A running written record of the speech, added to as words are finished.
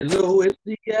Hello, it's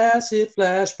the Acid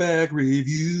Flashback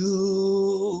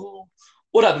Review.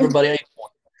 What up, everybody? How you doing?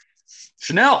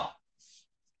 Chanel,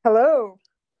 Hello,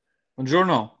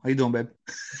 buongiorno. How you doing, babe?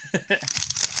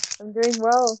 I'm doing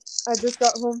well. I just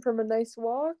got home from a nice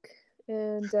walk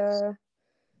and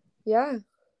yeah,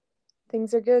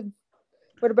 things are good.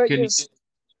 What about Getting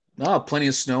you? plenty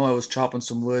of snow. I was chopping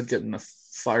some wood, getting the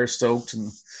fire stoked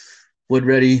and wood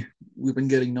ready. We've been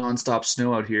getting nonstop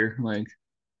snow out here, like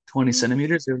 20 Mm.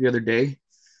 centimeters every other day.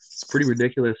 It's pretty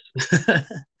ridiculous.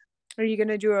 Are you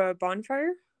gonna do a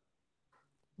bonfire?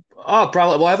 Oh,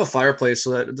 probably. Well, I have a fireplace,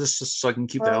 so that this just so I can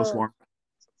keep the house Oh, warm.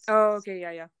 oh, okay,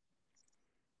 yeah, yeah.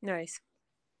 Nice.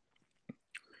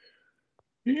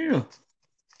 Yeah.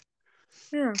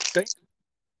 Yeah.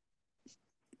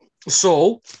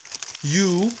 So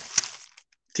you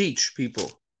teach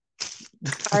people.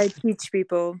 I teach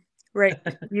people, right,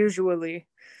 usually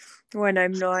when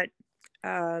I'm not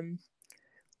um,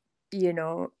 you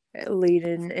know,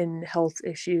 laden in health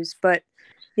issues. But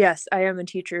yes, I am a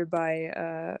teacher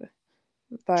by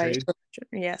Trade. profession.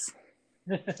 Yes.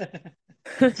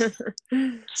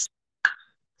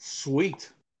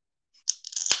 Sweet.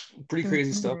 Pretty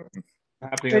crazy stuff Mhm.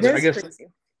 happening out It there. I is guess. crazy.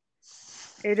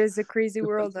 It is a crazy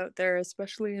world out there,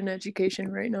 especially in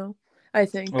education right now, I Oh,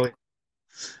 think. yeah.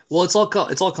 Well, it's all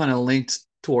kind of linked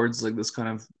towards like this kind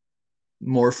of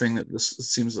morphing that this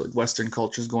seems like Western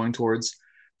culture is going towards.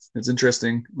 It's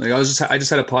interesting. Like I just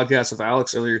had a podcast with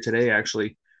Alex earlier today,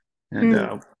 actually, and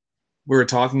Mm. we were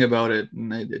talking about it,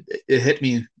 and it hit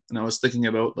me, and I was thinking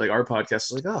about like our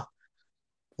podcast. I was like, oh,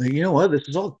 like, you know what? This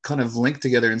is all kind of linked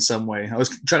together in some way. I was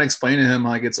trying to explain to him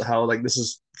like it's how like this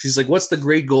is. She's like, what's the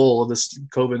great goal of this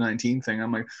COVID-19 thing?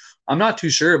 I'm like, I'm not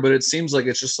too sure, but it seems like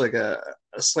it's just like a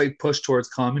slight push towards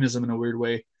communism in a weird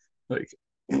way. Like,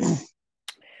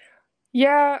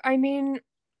 Yeah, I mean,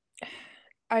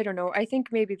 I don't know. I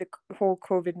think maybe the whole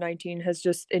COVID-19 has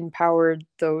just empowered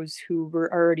those who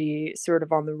were already sort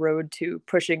of on the road to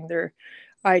pushing their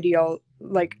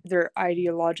their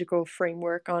ideological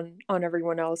framework on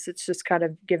everyone else. It's just kind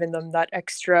of given them that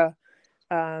extra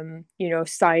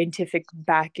scientific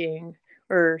backing,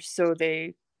 or so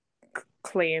they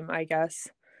claim, I guess,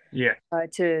 yeah,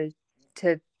 to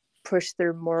push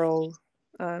their moral,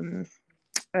 um,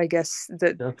 I guess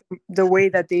yeah. the way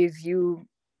that they view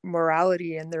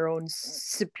morality and their own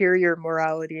superior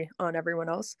morality on everyone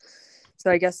else.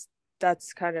 So I guess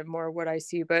that's kind of more what I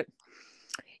see. But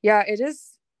yeah, it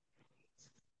is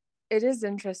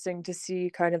interesting to see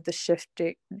kind of the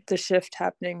shift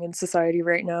happening in society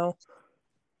right now.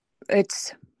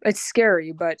 It's it's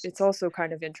scary, but it's also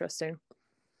kind of interesting.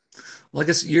 Well, I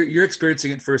guess you're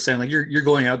experiencing it firsthand. Like you're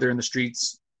going out there in the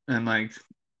streets and like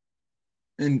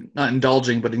not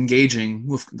indulging but engaging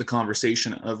with the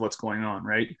conversation of what's going on,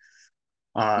 right?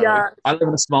 Like Yeah, I live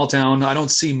in a small town. I don't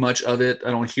see much of it.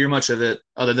 I don't hear much of it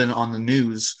other than on the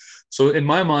news. So in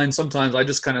my mind, sometimes I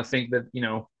just kind of think that,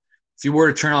 if you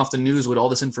were to turn off the news, would all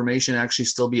this information actually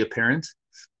still be apparent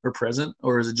or present?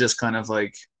 Or is it just kind of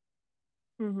like,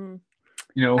 hmm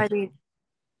you know, I mean,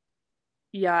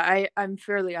 yeah, I'm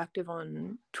fairly active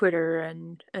on Twitter,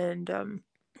 and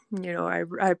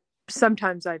I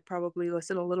sometimes I probably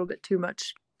listen a little bit too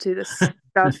much to this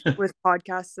stuff with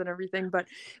podcasts and everything, but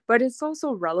it's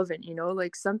also relevant,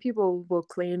 like some people will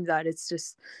claim that it's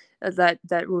just that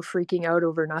we're freaking out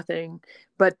over nothing,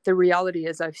 but the reality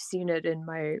is I've seen it in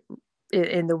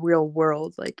the real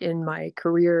world, like in my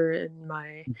career, in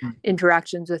my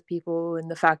interactions with people,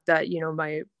 and the fact that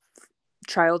my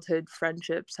childhood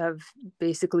friendships have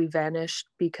basically vanished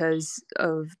because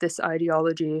of this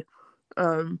ideology.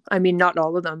 I mean, not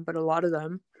all of them, but a lot of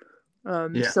them.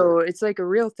 yeah. So it's like a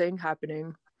real thing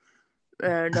happening.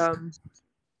 And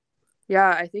yeah,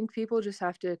 I think people just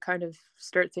have to kind of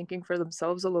start thinking for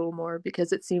themselves a little more,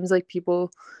 because it seems like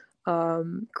people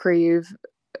crave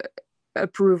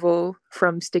approval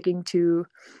from sticking to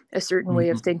a certain way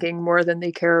of Mhm. thinking more than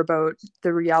they care about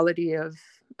the reality of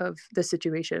the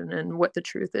situation and what the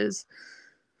truth is.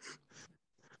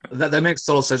 That makes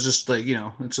total sense. Just like,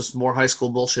 it's just more high school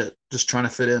bullshit, just trying to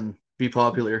fit in, be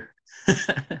popular.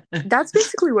 That's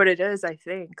basically what it is, I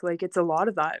think. Like it's a lot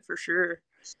of that for sure.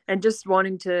 And just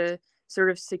wanting to sort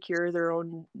of secure their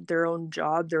own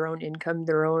job, their own income,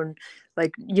 their own,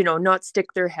 like, not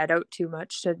stick their head out too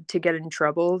much to get in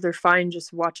trouble. They're fine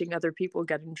just watching other people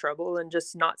get in trouble and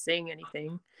just not saying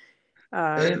anything.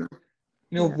 And Um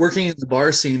yeah. working in the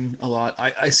bar scene a lot,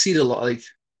 I see it a lot. Like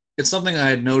it's something I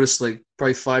had noticed like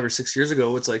probably 5 or 6 years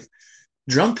ago. It's like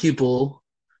drunk people,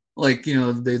 like,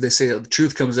 they say the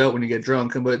truth comes out when you get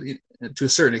drunk, but to a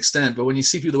certain extent. But when you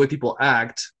see people, the way people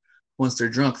act once they're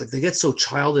drunk, like they get so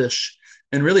childish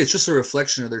and really it's just a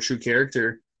reflection of their true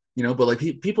character, but like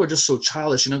people are just so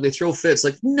childish, they throw fits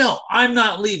like, no, I'm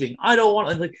not leaving, I don't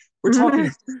want, like we're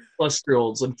talking plus year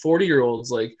olds and 40-year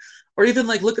olds, like, or even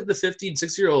like look at the 15,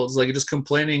 6-year olds, like just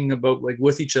complaining about like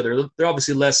with each other. They're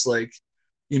obviously less like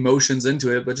emotions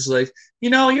into it, but just like,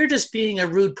 you're just being a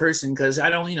rude person because I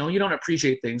don't, you don't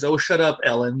appreciate things. Oh, shut up,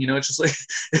 Ellen. It's just like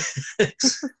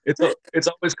it's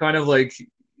always kind of like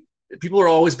people are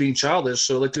always being childish.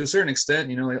 So like to a certain extent,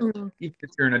 like if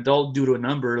you're an adult due to a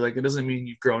number, like it doesn't mean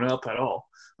you've grown up at all.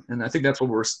 And I think that's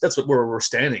where we're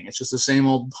standing. It's just the same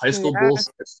old high school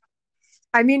bullshit.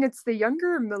 I mean, it's the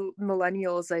younger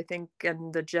millennials, I think,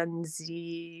 and the Gen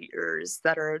Zers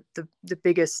that are the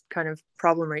biggest kind of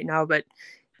problem right now. But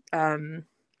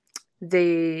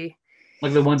they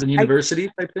like the ones in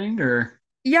university type thing, or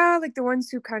yeah, like the ones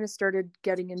who kind of started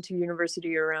getting into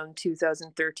university around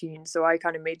 2013. So I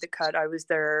kind of made the cut. I was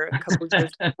there a couple of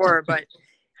years before, but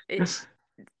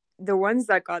the ones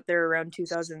that got there around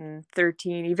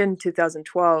 2013, even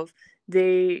 2012,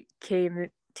 they came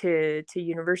to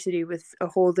university with a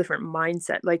whole different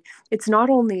mindset. Like it's not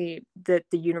only that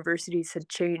the universities had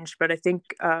changed, but I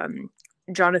think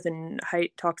Jonathan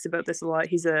Haidt talks about this a lot.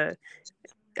 He's a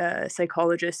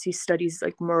psychologist. He studies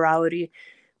like morality,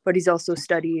 but he's also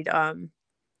studied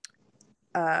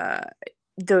the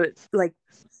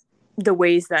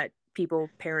ways that people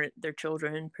parent their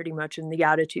children, pretty much, and the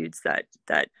attitudes that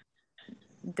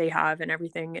they have and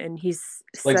everything. And he's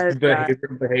like said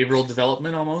behavioral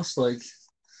development, almost like,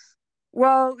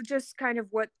 well, just kind of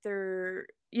what they're,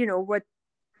 what,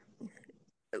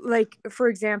 like, for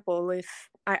example, if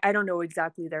I don't know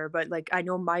exactly there, but like I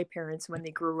know my parents, when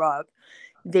they grew up,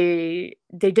 they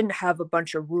didn't have a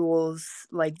bunch of rules.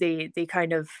 Like they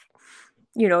kind of,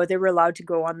 they were allowed to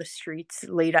go on the streets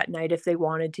late at night if they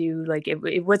wanted to. Like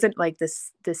it wasn't like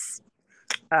this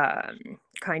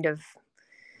kind of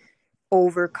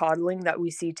over coddling that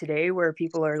we see today, where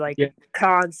people are like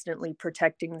constantly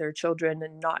protecting their children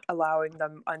and not allowing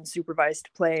them unsupervised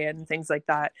play and things like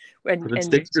that. And it's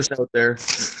dangerous out there.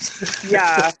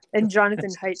 Yeah, and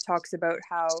Jonathan Haidt talks about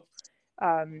how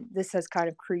this has kind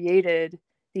of created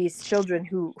these children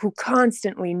who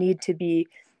constantly need to be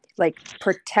like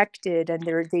protected, and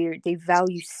they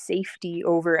value safety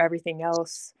over everything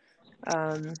else.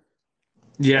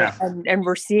 Yeah, and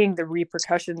we're seeing the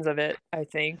repercussions of it, I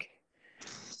think.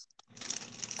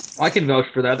 I can vouch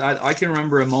for that. I can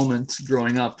remember a moment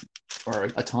growing up, or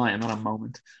a time, not a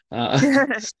moment.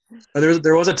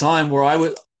 There was a time where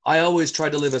I always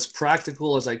tried to live as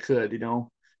practical as I could,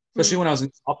 especially when I was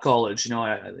in top college.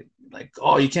 I like,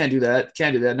 oh, you can't do that,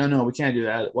 no, we can't do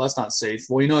that, well, that's not safe,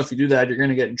 well, if you do that, you're going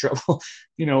to get in trouble.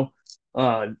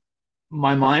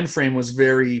 My mind frame was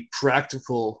very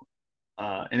practical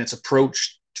in its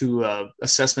approach to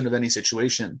assessment of any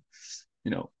situation,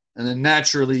 and then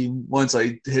naturally, once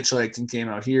I hitchhiked and came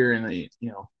out here and I,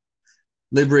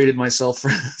 liberated myself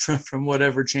from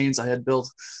whatever chains I had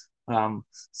built,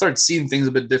 started seeing things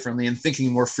a bit differently and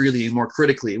thinking more freely and more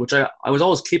critically, which I was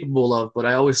always capable of, but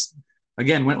I always,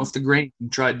 again, went with the grain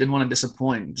and didn't want to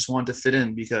disappoint, just wanted to fit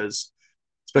in, because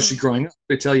especially growing up,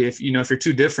 they tell you, if you're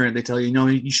too different, they tell you,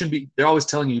 you shouldn't be, they're always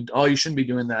telling you, oh, you shouldn't be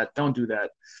doing that, don't do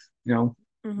that,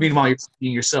 meanwhile you're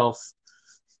being yourself.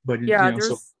 But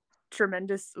there's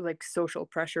tremendous like social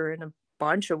pressure in a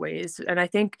bunch of ways, and I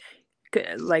think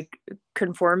like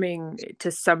conforming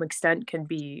to some extent can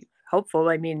be helpful.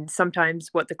 I mean, sometimes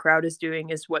what the crowd is doing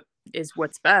is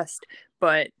what's best,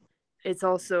 but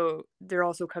there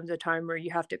also comes a time where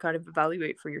you have to kind of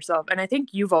evaluate for yourself. And I think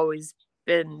you've always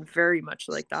been very much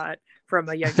like that from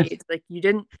a young age. Like you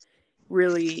didn't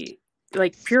really,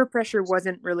 like, peer pressure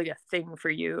wasn't really a thing for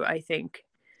you, I think.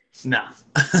 No.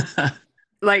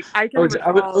 Like I was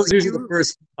usually the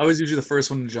first. I was usually the first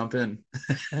one to jump in.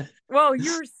 Well,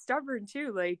 you're stubborn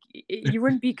too. Like you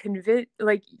wouldn't be convinced.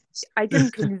 Like I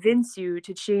didn't convince you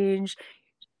to change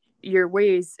your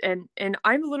ways, and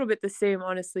I'm a little bit the same,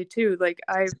 honestly, too. Like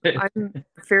I'm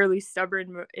fairly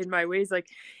stubborn in my ways. Like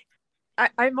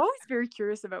I'm always very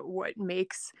curious about what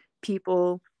makes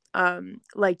people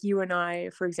like you and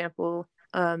I, for example,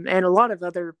 and a lot of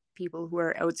other people who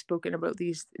are outspoken about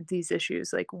these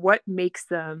issues, like what makes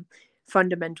them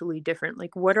fundamentally different.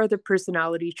 Like what are the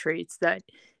personality traits that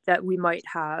we might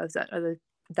have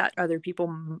that other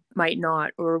people might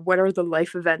not, or what are the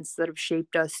life events that have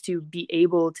shaped us to be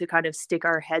able to kind of stick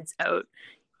our heads out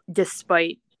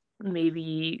despite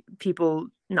maybe people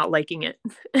not liking it.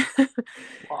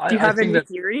 Well, do you have any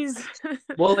theories?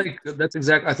 Well, like that's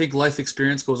exactly, I think life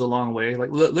experience goes a long way. Like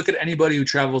look at anybody who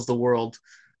travels the world.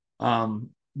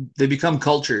 They become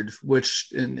cultured, which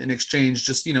in exchange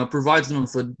just provides them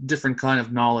with a different kind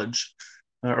of knowledge.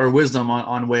 or wisdom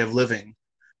on way of living.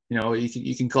 You know,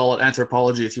 you can call it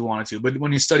anthropology if you wanted to, but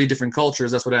when you study different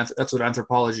cultures, that's what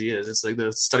anthropology is. It's like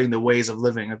the studying the ways of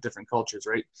living of different cultures,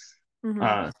 right? Mm-hmm.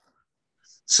 Uh,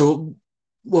 so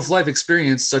with life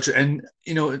experience, and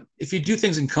you know, if you do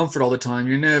things in comfort all the time,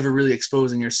 you're never really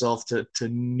exposing yourself to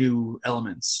new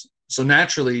elements. So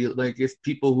naturally, like if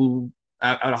people who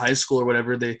out of high school or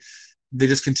whatever, they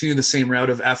just continue the same route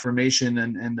of affirmation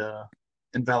and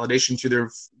validation through their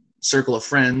circle of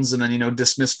friends, and then, you know,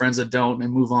 dismiss friends that don't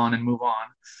and move on and move on.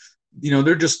 You know,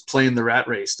 they're just playing the rat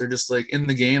race. They're just like in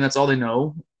the game. That's all they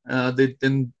know.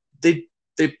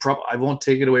 They probably, I won't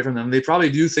take it away from them. They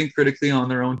probably do think critically on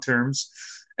their own terms,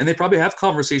 and they probably have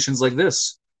conversations like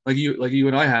this, like you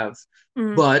and I have.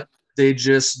 Mm-hmm. But they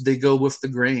go with the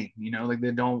grain. You know, like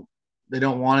they don't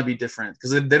want to be different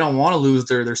because they don't want to lose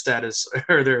their status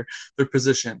or their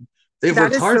position. They've That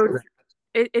worked is hard so for that.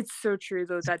 it's so true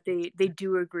though that they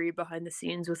do agree behind the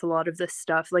scenes with a lot of this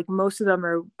stuff. Like most of them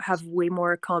are have way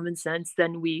more common sense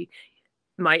than we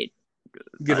might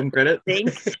Give them credit.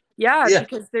 think. Yeah, Yeah,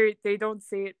 because they don't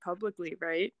say it publicly,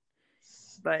 right?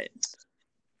 But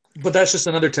but that's just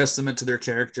another testament to their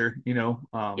character. You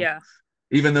know, yeah.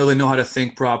 even though they know how to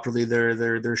think properly,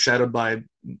 they're shadowed by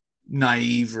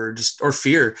naive or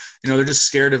fear. You know, they're just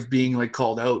scared of being like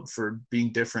called out for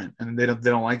being different, and they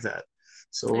don't like that.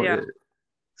 So Yeah.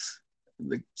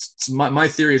 like, my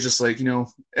theory is just like, you know,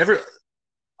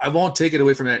 I won't take it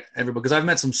away from everybody because I've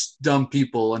met some dumb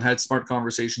people and had smart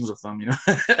conversations with them. You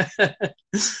know,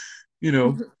 you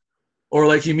know, or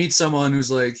like you meet someone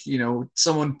who's like, you know,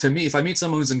 someone to me, if I meet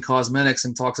someone who's in cosmetics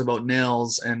and talks about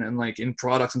nails and like in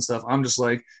products and stuff, I'm just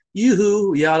like,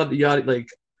 yoo-hoo, yada yada, like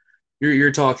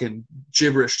you're talking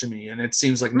gibberish to me, and it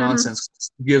seems like Mm-hmm. nonsense.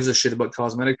 Gives a shit about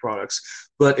cosmetic products,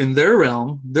 but in their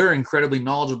realm, they're incredibly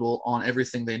knowledgeable on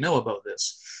everything they know about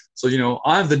this. So, you know,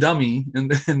 I'm the dummy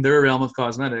in their realm of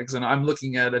cosmetics, and I'm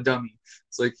looking at a dummy.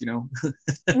 It's like, you know,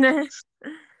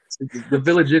 the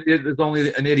village idiot is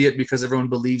only an idiot because everyone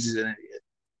believes he's an idiot.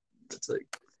 It's like,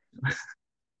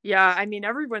 Yeah, I mean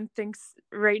everyone thinks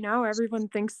right now everyone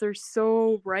thinks they're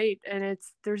so right, and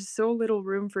there's so little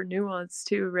room for nuance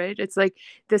too, right? It's like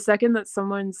the second that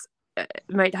someone's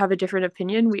might have a different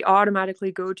opinion, we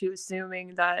automatically go to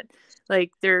assuming that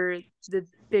like they're the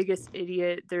biggest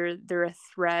idiot, they're a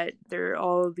threat, they're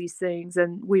all of these things,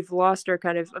 and we've lost our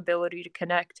kind of ability to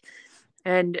connect.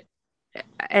 And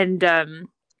and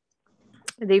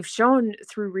they've shown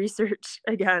through research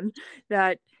again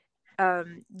that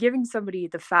giving somebody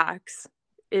the facts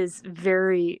is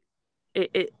very it,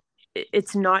 it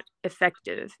it's not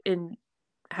effective in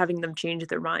having them change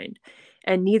their mind,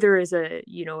 and neither is a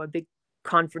a big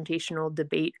confrontational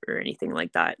debate or anything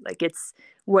like that. Like it's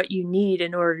what you need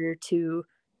in order to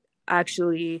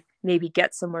actually maybe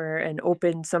get somewhere and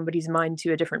open somebody's mind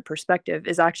to a different perspective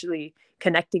is actually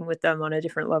connecting with them on a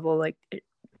different level, like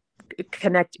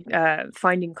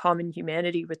finding common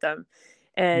humanity with them,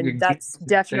 and that's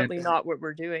definitely not what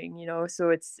we're doing, so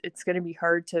it's going to be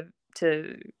hard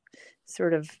to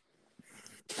sort of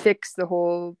fix the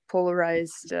whole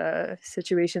polarized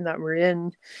situation that we're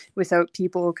in without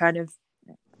people kind of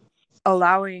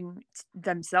allowing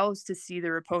themselves to see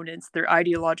their opponents, their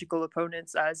ideological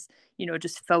opponents, as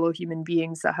just fellow human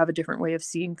beings that have a different way of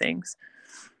seeing things.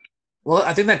 well,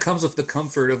 I think that comes with the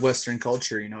comfort of Western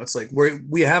culture. You know, it's like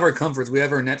we have our comforts, we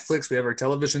have our Netflix, we have our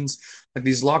televisions. Like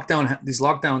these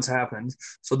lockdowns happened,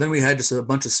 so then we had just a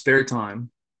bunch of spare time.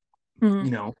 Mm-hmm.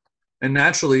 You know, and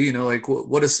naturally, you know, like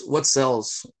what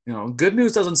sells? You know, good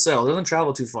news doesn't sell, it doesn't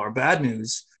travel too far. Bad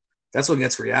news, that's what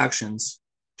gets reactions.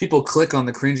 People click on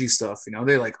the cringy stuff. You know,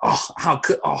 they like, oh, how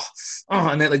could,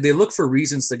 and they look for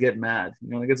reasons to get mad. You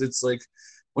know, like it's like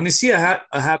when you see a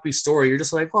happy story, you're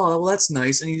just like, oh, well, that's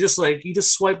nice, and you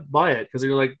just swipe by it because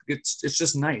you're like, it's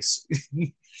just nice.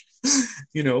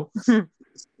 You know,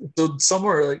 so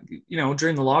somewhere, like, you know,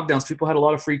 during the lockdowns, people had a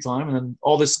lot of free time, and then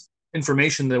all this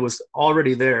information that was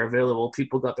already there available,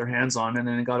 people got their hands on, and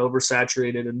then it got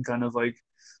oversaturated and kind of like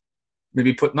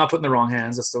maybe not put in the wrong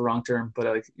hands. That's the wrong term, but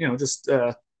like, you know, just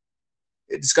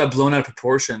it just got blown out of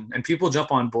proportion, and people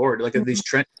jump on board like Mm-hmm. these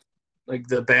trend, like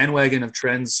the bandwagon of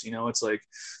trends. You know, it's like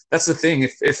that's the thing.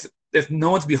 If no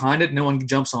one's behind it, no one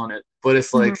jumps on it. But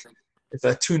Mm-hmm. if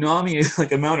a tsunami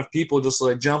like amount of people just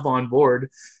like jump on board,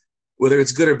 whether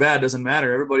it's good or bad doesn't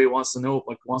matter. Everybody wants to know,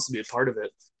 like wants to be a part of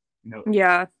it. You know.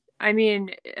 Yeah. I mean,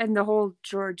 and the whole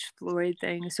George Floyd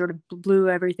thing sort of blew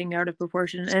everything out of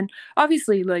proportion. And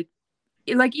obviously, like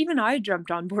even I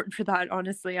jumped on board for that,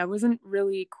 honestly. I wasn't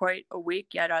really quite awake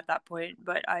yet at that point,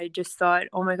 but I just thought,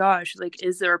 oh my gosh, like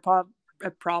is there a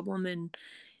problem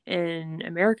in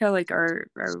America? Like are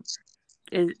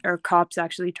are cops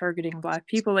actually targeting Black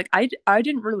people? Like I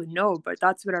didn't really know, but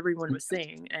that's what everyone was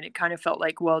saying, and it kind of felt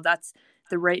like, well, that's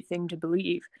the right thing to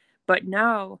believe. But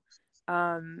now,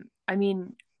 I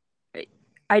mean,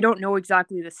 I don't know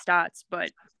exactly the stats,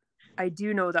 but I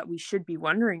do know that we should be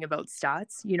wondering about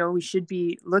stats. You know, we should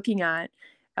be looking at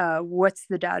what's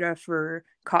the data for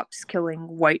cops killing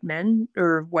white men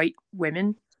or white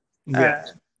women. Yeah.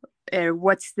 Uh,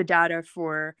 what's the data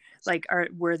for, like,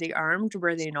 were they armed,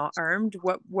 were they not armed,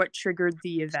 what triggered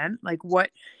the event, like what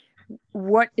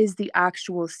is the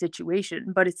actual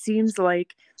situation. But it seems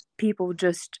like people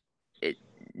just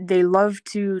they love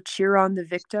to cheer on the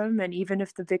victim, and even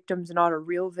if the victim's not a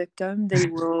real victim,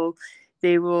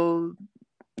 they will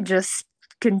just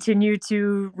continue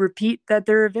to repeat that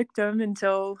they're a victim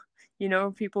until, you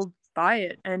know, people buy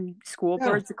it. And school Yeah.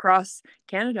 boards across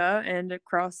Canada and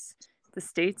across the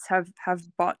states have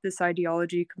bought this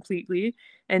ideology completely,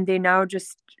 and they now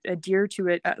just adhere to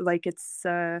it like it's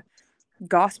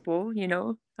gospel, you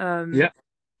know. Yeah.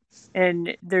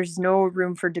 And there's no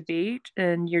room for debate,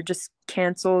 and you're just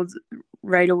canceled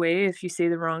right away if you say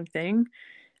the wrong thing.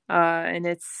 And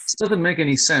it's It doesn't make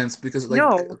any sense because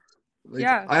no. like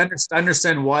Yeah. I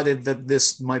understand why that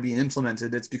this might be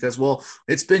implemented. It's because, well,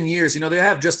 it's been years. You know, they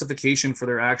have justification for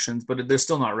their actions, but they're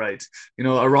still not right. You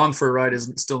know, a wrong for a right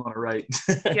is still not a right.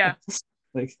 Yeah.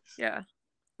 Like, Yeah.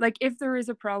 Like if there is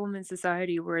a problem in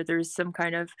society where there's some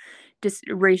kind of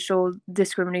racial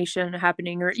discrimination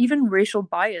happening, or even racial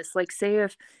bias, like say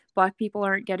if Black people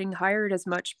aren't getting hired as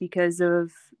much because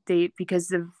of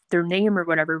their name or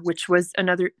whatever, which was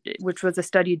a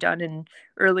study done in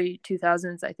early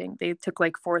 2000s. I think they took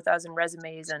like 4,000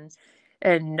 resumes,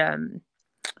 and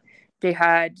they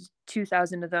had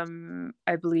 2,000 of them,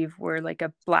 I believe, were like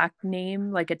a Black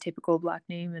name, like a typical Black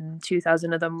name, and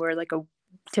 2,000 of them were like a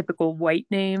typical white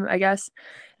name, I guess.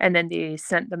 And then they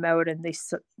sent them out, and they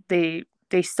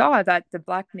saw that the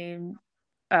Black name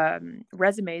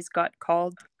resumes got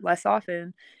called less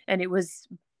often, and it was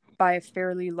by a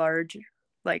fairly large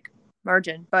like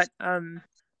margin.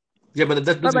 yeah, but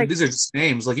But like, these are just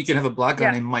names. Like, you can have a black guy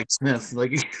yeah. named Mike Smith.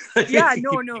 Like, Yeah,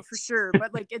 no, for sure.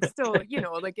 But like it's still, you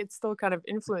know, like it still kind of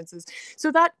influences.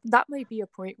 So that might be a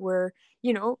point where,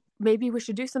 you know, maybe we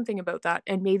should do something about that,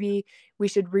 and maybe we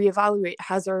should reevaluate,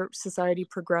 has our society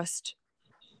progressed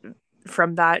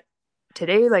from that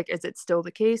today? Like, is it still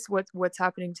the case? What's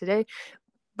happening today?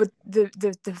 But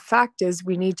the fact is,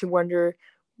 we need to wonder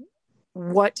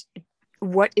what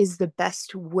what is the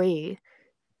best way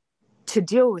to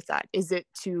deal with that. Is it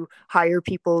to hire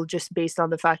people just based on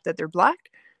the fact that they're Black?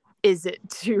 Is it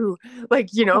to, like,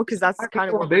 you know, because that's kind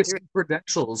of what we're based doing. on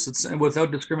credentials. It's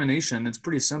without discrimination. It's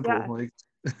pretty simple. Yeah. Like,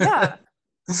 Yeah.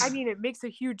 I mean, it makes a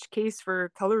huge case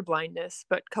for color blindness,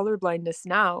 but color blindness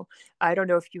now, I don't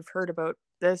know if you've heard about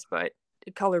this, but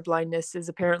color blindness is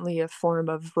apparently a form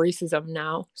of racism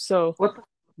now. So, what?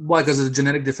 Why? Because of the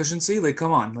genetic deficiency? Like,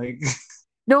 come on. Like,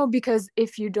 no, because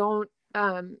if you don't,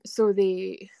 so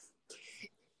they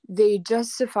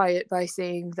justify it by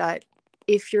saying that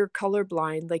if you're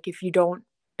colorblind, like if you don't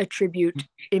attribute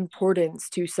importance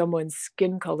to someone's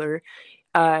skin color,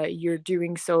 you're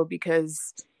doing so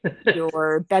because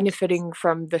you're benefiting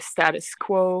from the status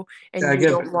quo, yeah, and I you get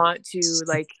don't it. want to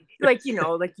you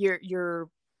know, like you're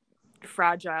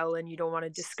fragile and you don't want to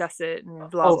discuss it and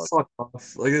blah Oh, blah. fuck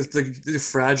off. Like, it's like they're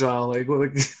fragile. Like, what?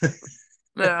 Like,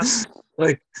 Yeah.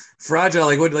 like fragile.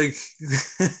 Like, what? Like,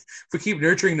 if we keep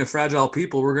nurturing the fragile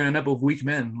people, we're gonna end up with weak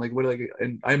men. Like, what? Like,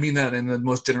 and I mean that in the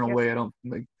most general Yeah. way. I don't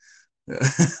like,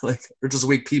 like, or just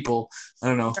weak people. I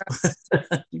don't know.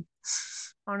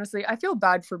 Honestly, I feel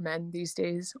bad for men these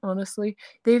days. Honestly,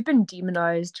 they've been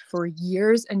demonized for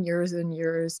years and years and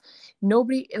years.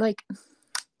 Nobody, like,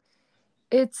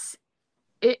 it's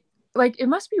it like it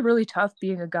must be really tough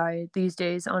being a guy these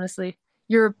days. Honestly,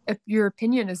 your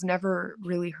opinion is never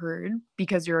really heard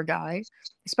because you're a guy,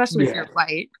 especially if Yeah, you're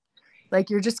white. Like,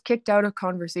 you're just kicked out of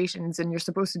conversations, and you're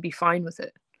supposed to be fine with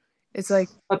it. It's like,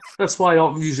 that's why I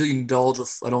don't usually indulge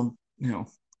with. I don't, you know,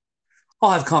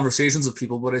 I'll have conversations with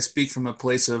people, but I speak from a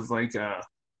place of like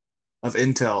of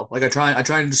intel. Like, I try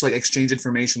and just like exchange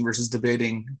information versus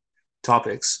debating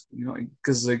topics. You know,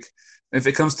 because like if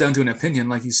it comes down to an opinion,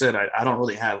 like you said, I don't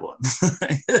really have one.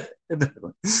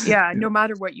 yeah, You no know,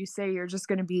 matter what you say, you're just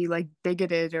going to be like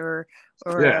bigoted or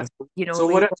yeah. you know, So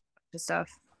what? labeled to stuff.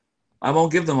 I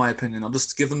won't give them my opinion. I'll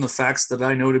just give them the facts that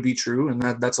I know to be true, and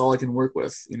that's all I can work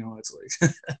with. You know, it's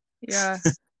like, Yeah.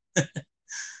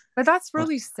 But that's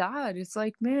really sad. It's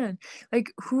like, man,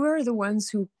 like who are the ones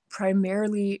who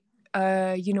primarily,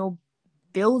 you know,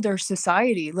 build our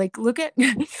society. Like, look at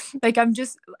like, I'm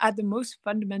just at the most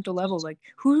fundamental level, like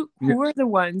who Yeah. are the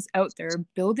ones out there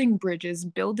building bridges,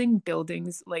 building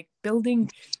buildings, like building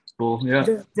Cool. Yeah.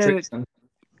 the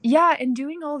yeah, and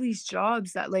doing all these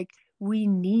jobs that like we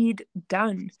need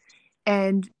done.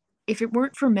 And if it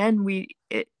weren't for men,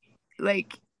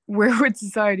 like, where would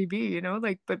society be, you know?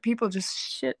 Like, but people just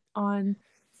shit on.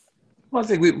 Well, I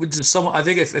think we would just someone. I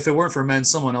think if it weren't for men,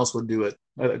 someone else would do it.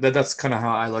 That's kind of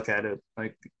how I look at it.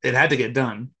 Like it had to get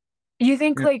done. You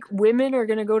think Yeah. like women are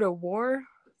gonna go to war?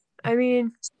 I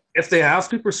mean, If they have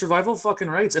to for survival fucking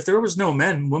rights, if there was no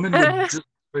men, women would just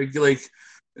like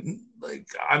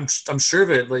I'm sure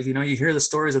of it. Like you hear the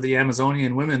stories of the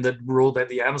Amazonian women that ruled at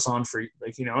the Amazon for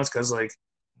like it's because like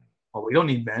well we don't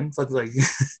need men like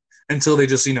until they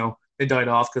just they died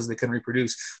off because they couldn't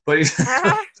reproduce. But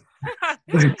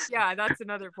yeah, that's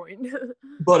another point.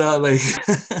 but like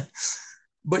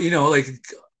but like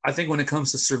I think when it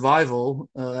comes to survival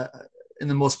in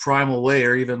the most primal way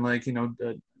or even like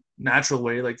natural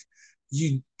way, like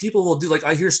people will do, like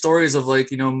I hear stories of like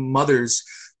mothers,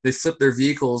 they flip their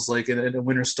vehicles like in a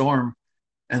winter storm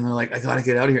and they're like I gotta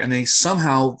get out of here, and they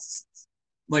somehow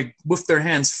like with their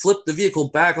hands flip the vehicle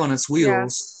back on its Yeah.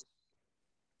 wheels,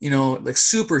 like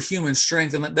superhuman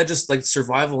strength, and that just like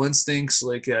survival instincts,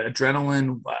 like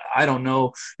adrenaline. I don't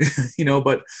know,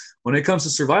 but when it comes to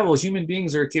survival, human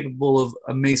beings are capable of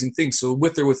amazing things. So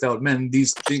with or without men,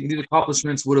 these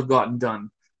accomplishments would have gotten done.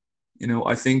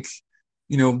 I think,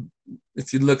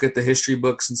 if you look at the history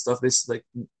books and stuff, this like,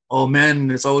 oh, men,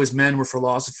 it's always men were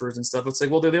philosophers and stuff. It's like,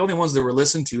 well, they're the only ones that were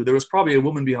listened to. There was probably a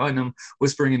woman behind them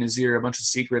whispering in his ear a bunch of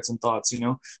secrets and thoughts,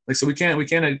 like, so we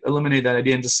can't eliminate that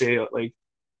idea and just say like,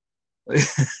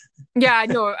 yeah,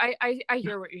 no, I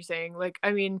hear what you're saying. Like,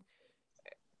 I mean,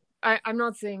 I'm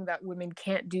not saying that women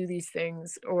can't do these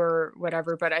things or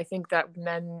whatever, but I think that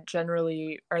men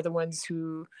generally are the ones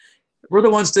who we're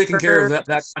the ones taking care of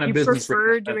that kind of business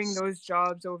prefer right now. doing those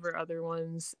jobs over other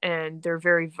ones, and they're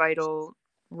very vital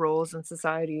roles in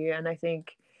society. And I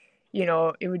think,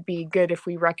 it would be good if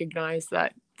we recognize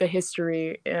that the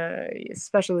history,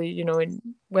 especially, in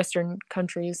Western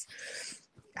countries,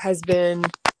 has been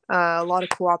a lot of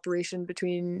cooperation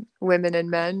between women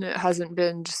and men. It hasn't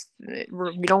been just,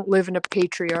 we don't live in a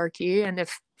patriarchy. And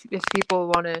if people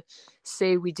want to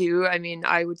say we do, I mean,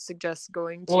 I would suggest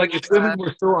going to. Well, like if women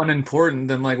were so unimportant,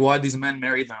 then like why these men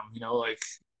marry them? Like,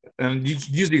 and you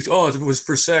usually it was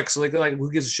for sex. Like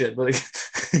who gives a shit? But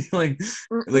like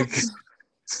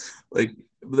like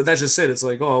that's just it. It's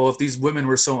like, oh, well, if these women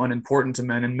were so unimportant to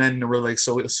men and men were like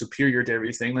so superior to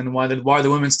everything, then why are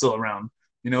the women still around?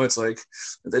 It's like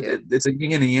it's a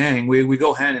yin and a yang. We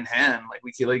go hand in hand. Like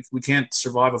we can't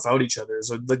survive without each other.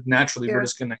 So like naturally we're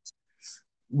just gonna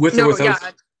with or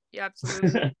without. Yeah,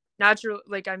 absolutely. Natural,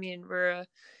 like, I mean, we're a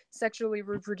sexually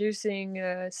reproducing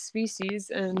species,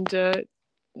 and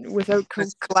without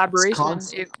collaboration,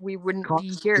 we wouldn't be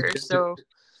here. So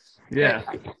yeah,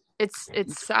 it's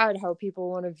sad how people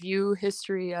want to view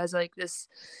history as like this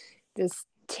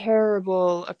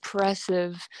terrible,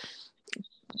 oppressive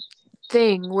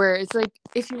thing, where it's like,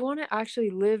 if you want to actually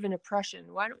live in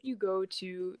oppression, why don't you go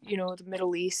to the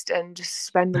Middle East and just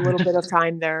spend a little bit of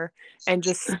time there and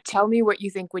just tell me what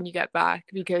you think when you get back,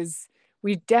 because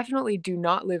we definitely do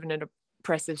not live in an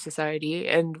oppressive society,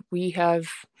 and we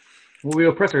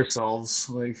oppress ourselves.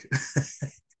 Like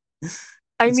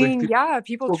I mean, like yeah,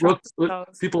 people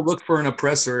look for an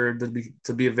oppressor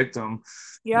to be a victim.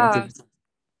 Yeah.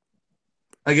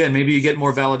 Again, maybe you get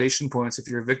more validation points if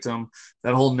you're a victim.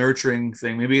 That whole nurturing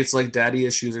thing. Maybe it's like daddy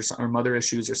issues or mother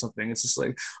issues or something. It's just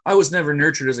like, I was never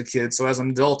nurtured as a kid, so as an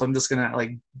adult, I'm just gonna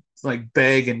like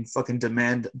beg and fucking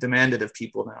demand it of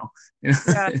people now.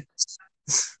 Yeah.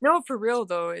 No, for real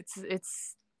though,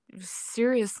 it's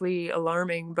seriously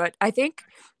alarming. But I think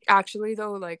actually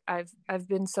though, like I've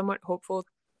been somewhat hopeful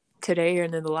today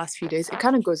and in the last few days. It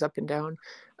kind of goes up and down.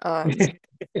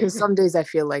 Because some days I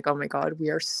feel like, oh my God,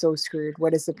 we are so screwed.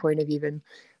 What is the point of even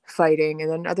fighting? And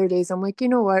then other days I'm like, you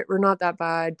know what? We're not that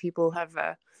bad. People have,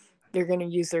 they're going to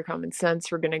use their common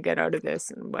sense. We're going to get out of this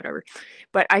and whatever.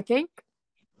 But I think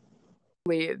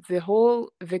the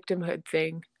whole victimhood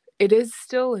thing, it is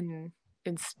still in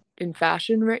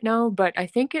fashion right now, but I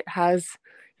think it has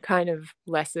kind of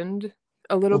lessened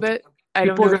a little bit. I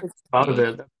don't know if it's out of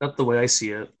it. That's the way I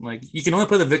see it. Like, you can only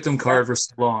play the victim card for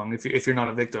so long if you're not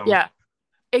a victim. Yeah,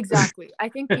 exactly. I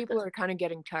think people are kind of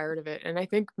getting tired of it, and I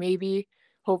think maybe,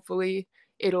 hopefully,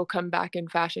 it'll come back in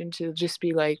fashion to just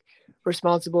be like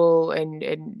responsible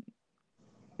and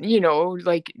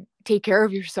like take care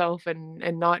of yourself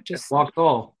and not just walk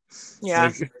tall.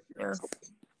 Yeah. Yeah.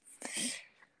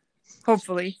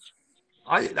 Hopefully.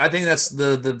 I think that's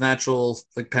the natural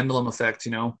like pendulum effect,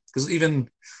 you know, because even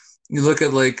you look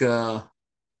at like the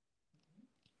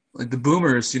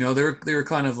boomers, you know, they were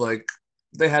kind of like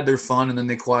they had their fun and then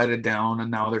they quieted down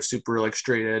and now they're super like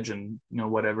straight edge and you know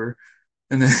whatever.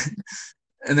 And then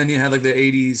and then you had like the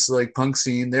 80s like punk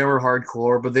scene. They were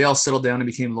hardcore, but they all settled down and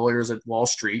became lawyers at Wall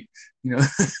Street, you know.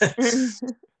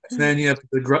 And then you have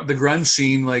the grunge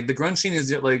scene. Like the grunge scene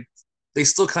is like they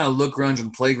still kind of look grunge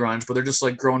and play grunge, but they're just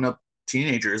like grown up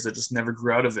teenagers that just never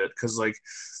grew out of it because like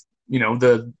you know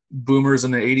the boomers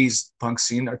in the 80s punk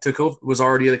scene took over was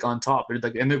already like on top. They're,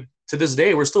 like and to this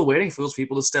day we're still waiting for those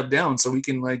people to step down so we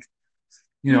can like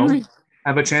you know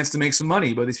have a chance to make some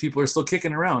money, but these people are still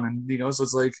kicking around and you know so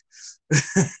it's like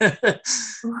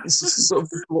so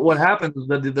what happens is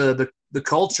that the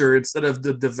culture instead of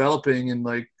the developing and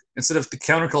like instead of the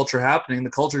counterculture happening, the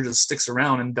culture just sticks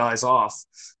around and dies off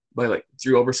by like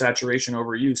through oversaturation,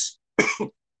 overuse.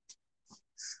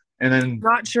 And then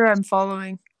Not sure I'm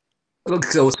following.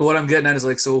 so what I'm getting at is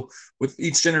like so with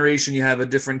each generation you have a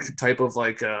different type of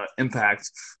like impact.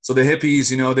 So the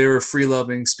hippies, you know, they were free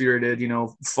loving, spirited, you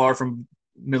know, far from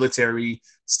military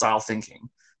style thinking.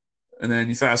 And then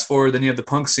you fast forward, then you have the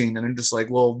punk scene, and they're just like,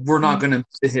 well, we're not going to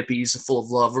be hippies full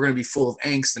of love. We're going to be full of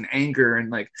angst and anger,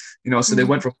 and like, you know, so they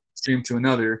went from one extreme to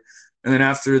another. And then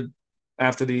after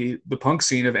the punk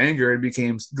scene of anger, it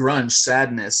became grunge,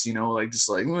 sadness, you know, like just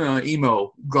like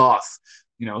emo, goth,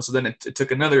 you know. So then it took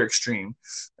another extreme,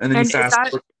 and then you And is fast.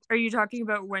 that, are you talking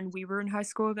about when we were in high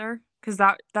school there? Because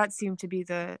that seemed to be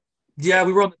the Yeah,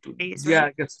 we were on. phase, Yeah,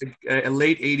 right? I guess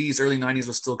late '80s, early '90s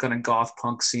was still kind of goth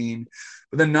punk scene,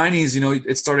 but then '90s, you know,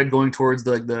 it started going towards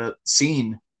the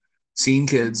scene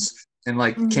kids and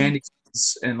like Mm-hmm. candy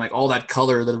kids and like all that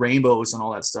color, the rainbows and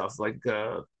all that stuff. Like,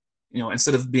 you know,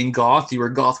 instead of being goth, you were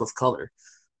goth with color.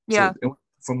 So Yeah. it went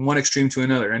from one extreme to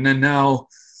another, and then now,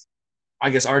 I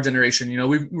guess our generation, you know,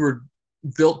 we were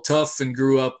built tough and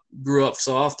grew up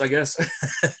soft, I guess.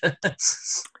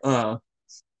 uh,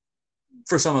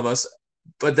 for some of us.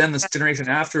 But then this generation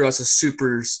after us is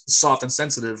super soft and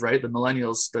sensitive, right? The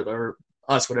millennials that are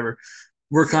us, whatever.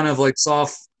 We're kind Yeah. of like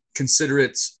soft,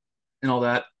 considerate, and all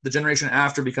that. The generation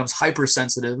after becomes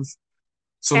hypersensitive.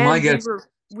 So my And guess,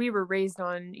 we were raised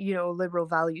on, you know, liberal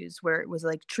values where it was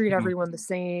like treat Mhm. everyone the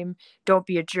same, don't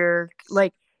be a jerk.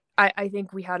 Like I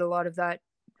think we had a lot of that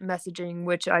messaging,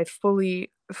 which I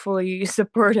fully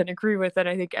support and agree with, and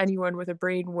I think anyone with a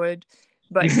brain would.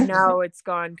 But now it's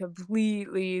gone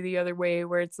completely the other way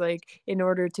where it's like in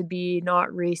order to be not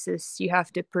racist, you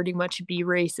have to pretty much be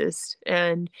racist.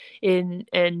 And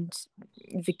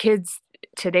the kids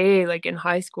today, like in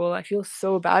high school, I feel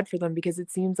so bad for them because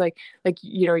it seems like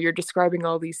you know you're describing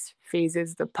all these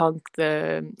phases, the punk,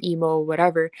 the emo,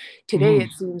 whatever. Today Mhm.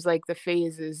 it seems like the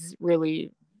phase is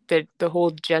really the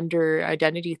whole gender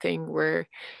identity thing where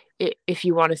if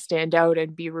you want to stand out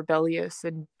and be rebellious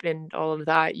and all of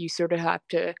that, you sort of have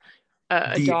to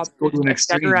adopt Go to an a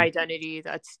gender extreme. identity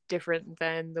that's different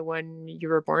than the one you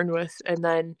were born with, and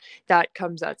then that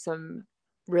comes at some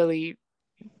really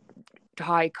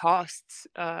high costs,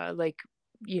 like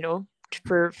you know,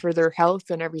 for their health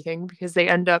and everything, because they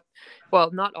end up,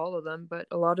 well, not all of them, but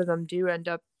a lot of them do end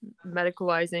up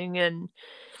medicalizing and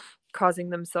causing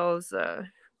themselves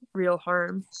real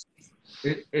harm.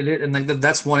 And like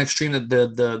that's one extreme that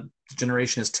the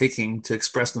generation is taking to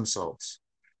express themselves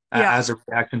Yeah. as a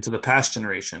reaction to the past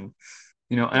generation.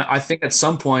 You know, and Yeah. I think at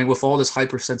some point with all this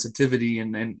hypersensitivity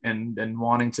and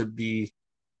wanting to be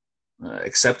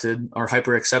accepted or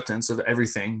hyper acceptance of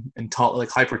everything and like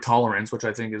hyper tolerance, which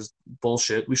I think is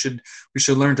bullshit. We should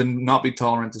learn to not be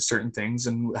tolerant to certain things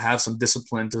and have some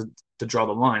discipline to draw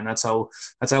the line. That's how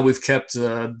we've kept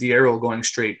the arrow going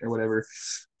straight or whatever.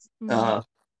 Mm-hmm. Uh,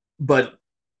 but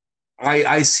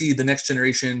I see the next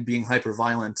generation being hyper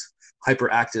violent,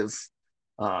 hyper active.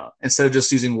 Instead of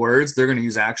just using words, they're going to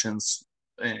use actions.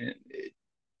 And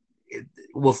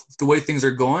well, the way things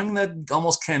are going, that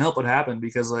almost can't help but happen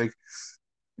because like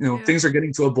Yeah. things are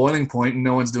getting to a boiling point and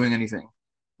no one's doing anything.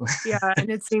 Yeah, and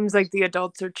it seems like the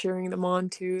adults are cheering them on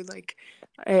too. Like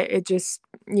it just,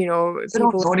 you know, They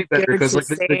don't know any better scared because to like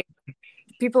say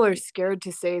people are scared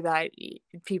to say that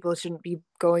people shouldn't be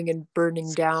going and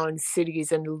burning down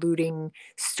cities and looting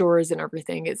stores and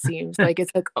everything. It seems like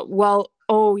it's like, well,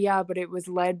 oh yeah, but it was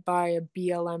led by a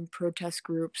BLM protest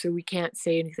group, so we can't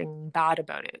say anything bad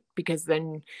about it because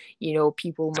then, you know,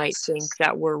 people might think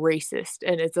that we're racist.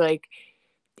 And it's like,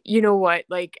 you know what,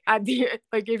 like at the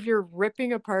like if you're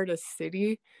ripping apart a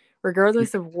city,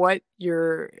 regardless of what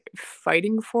you're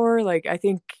fighting for, like I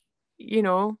think, you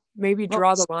know, maybe no,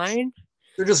 draw the line.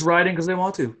 they're just riding because they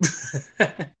want to.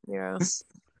 Yeah.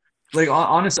 like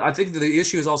honestly, I think the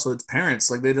issue is also it's parents.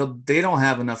 Like they don't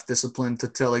have enough discipline to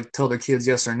tell their kids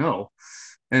yes or no.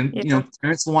 And Yeah.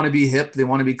 parents want to be hip, they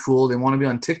want to be cool, they want to be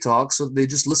on TikTok, so they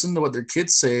just listen to what their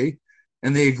kids say,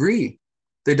 and they agree.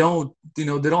 They don't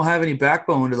have any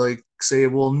backbone to like say,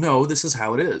 well, no, this is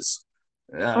how it is.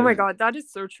 Oh Uh, my God, that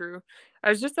is so true. I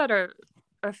was just at a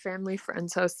family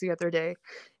friend's house the other day,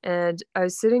 and I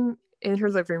was sitting in her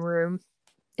living room,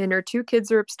 and her two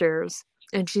kids are upstairs,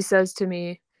 and she says to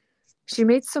me, she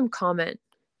made some comment,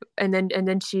 and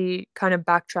then she kind of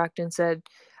backtracked and said,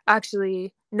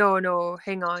 actually, no, no,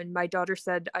 hang on. My daughter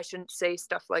said I shouldn't say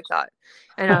stuff like that.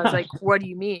 And I was like, what do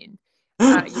you mean?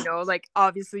 Like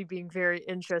obviously being very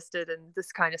interested in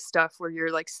this kind of stuff where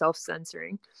you're like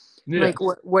self-censoring. yeah, Like,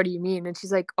 what do you mean? And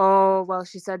she's like, oh, well,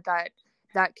 she said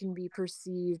that can be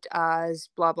perceived as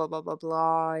blah blah blah blah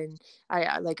blah, and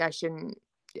I shouldn't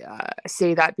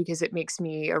say that because it makes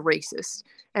me a racist.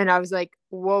 And I was like,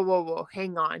 whoa, whoa, whoa,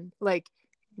 hang on. Like,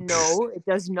 no, it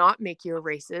does not make you a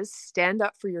racist. Stand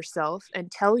up for yourself and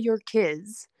tell your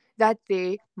kids that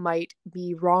they might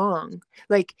be wrong.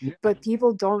 Like, yeah. but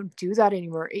people don't do that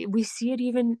anymore. We see it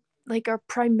even like our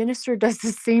prime minister does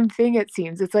the same thing, it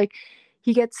seems. It's like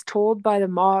he gets told by the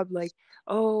mob, like,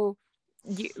 oh,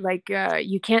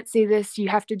 you can't say this, you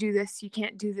have to do this, you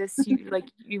can't do this,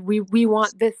 we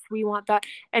want this, we want that.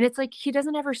 And it's like he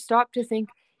doesn't ever stop to think,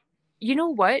 you know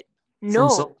what, From no,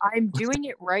 so I'm doing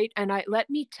it right, and I let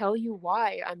me tell you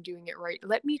why I'm doing it right.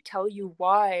 Let me tell you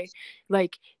why,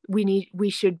 like, we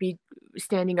should be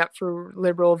standing up for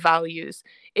liberal values.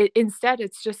 Instead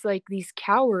it's just like these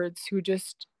cowards who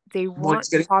just they well, want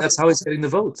to pop. that's how he's getting the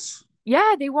votes.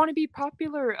 Yeah, they want to be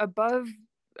popular above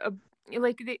uh,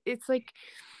 it's like,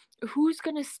 who's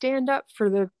going to stand up for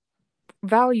the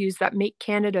values that make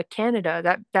Canada Canada,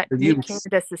 that The make youth.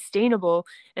 Canada sustainable,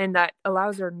 and that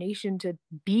allows our nation to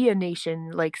be a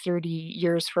nation like 30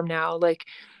 years from now? Like,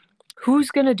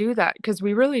 who's going to do that? Because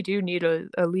we really do need a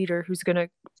leader who's going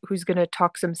to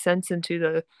talk some sense into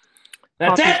the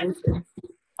That's it. population.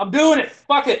 I'm doing it.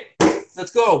 Fuck it.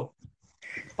 Let's go.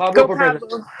 Pablo Go for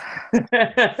president.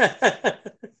 Pablo.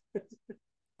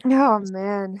 Oh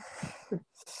man.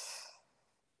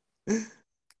 And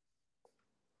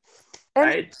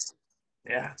I,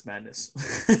 yeah, it's madness.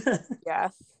 yeah,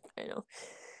 I know.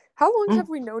 How long have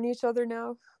we known each other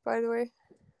now, by the way?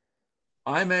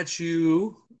 I met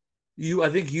you. I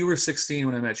think you were 16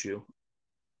 when I met you.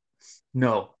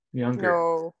 No, younger.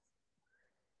 No,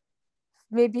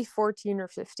 maybe 14 or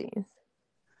 15.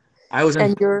 I was in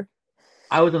And you're,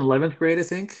 I was in 11th grade, I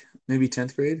think, maybe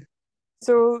 10th grade.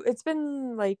 so it's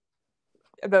been like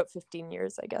about 15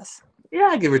 years, I guess.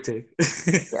 Yeah, give or take.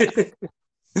 Yeah.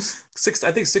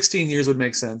 I think 16 years would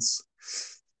make sense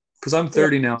because I'm Yeah.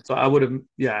 30 now, so I would have,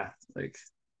 yeah, like,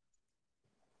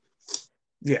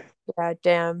 yeah. Yeah.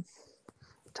 Damn.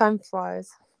 Time flies.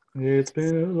 It's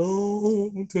been a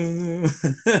long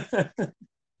time.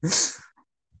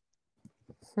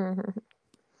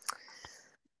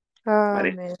 Oh,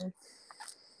 But man.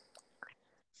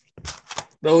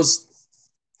 those,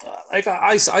 like,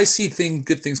 I see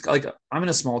good things. Like, I'm in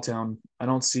a small town. I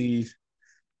don't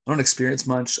experience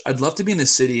much. I'd love to be in the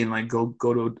city and like go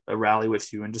to a rally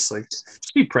with you and just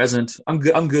be present. I'm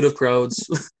good of crowds.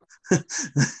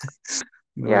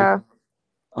 Like Yeah.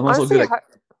 I'm also Honestly, good at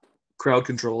crowd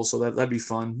control, so that'd be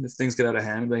fun. If things get out of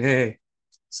hand, I'd be like, hey,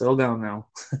 settle down now.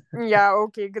 yeah,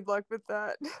 okay. Good luck with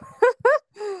that.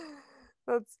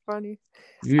 That's funny.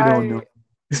 You don't know.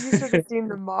 I, you should have seen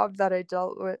the mob that I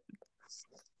dealt with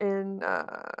in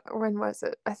when was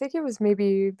it? I think it was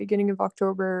maybe beginning of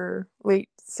October, late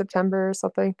September or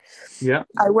something. Yeah,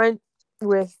 I went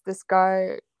with this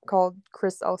guy called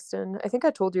Chris Elston. I think I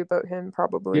told you about him yeah.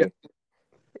 probably.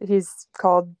 He's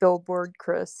called Billboard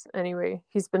Chris. Anyway,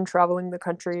 he's been traveling the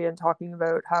country and talking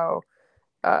about how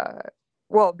uh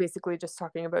well, basically just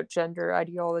talking about gender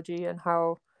ideology and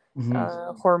how Hmm.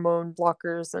 hormone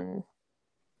blockers and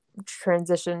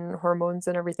transition hormones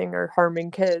and everything are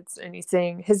harming kids. And he's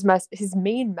saying his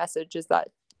main message is that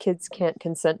kids can't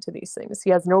consent to these things. He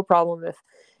has no problem if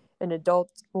an adult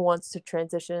wants to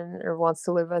transition or wants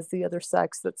to live as the other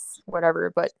sex, that's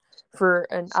whatever. But for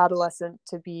an adolescent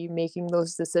to be making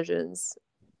those decisions,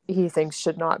 he thinks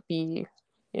should not be,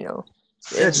 you know,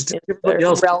 Yeah, in, just in give everybody the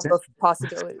else realm consent. of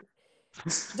possibility.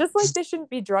 Just like they shouldn't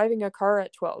be driving a car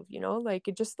at 12, like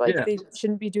it just like Yeah, they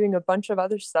shouldn't be doing a bunch of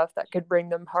other stuff that could bring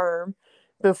them harm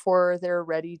before they're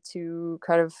ready to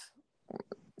kind of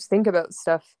think about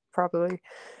stuff properly.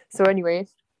 So anyway,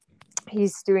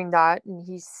 he's doing that, and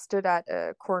he stood at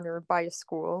a corner by a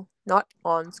school, not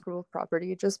on school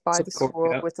property, just by so the cool.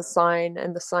 school Yeah. with a sign,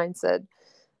 and the sign said,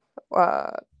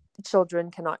 uh,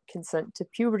 children cannot consent to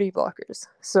puberty blockers.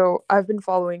 So I've been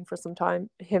following him for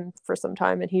some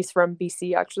time, and he's from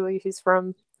BC actually. He's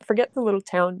from, I forget the little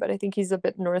town, but I think he's a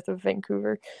bit north of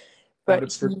Vancouver. But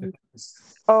Abbotsford.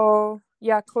 oh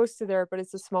yeah, close to there, but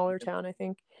it's a smaller town, I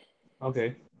think.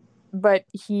 Okay. But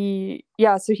so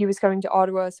he was coming to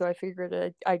Ottawa, so I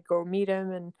figured I'd go meet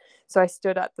him, and so I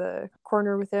stood at the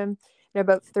corner with him. And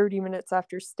about 30 minutes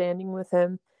after standing with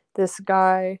him, this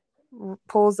guy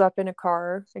pulls up in a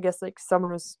car. I guess like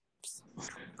someone was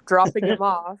dropping him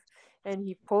off, and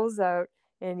he pulls out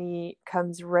and he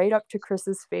comes right up to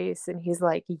Chris's face, and he's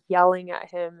like yelling at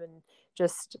him, and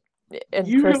just and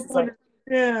You Chris don't is like,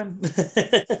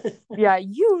 understand. yeah,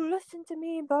 you listen to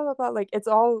me, blah blah blah. Like it's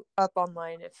all up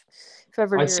online if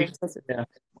ever I you're see. interested. Yeah,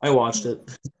 I watched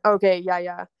it. Okay,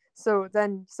 yeah. So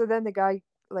then the guy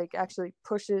like actually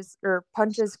pushes or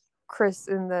punches Chris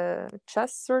in the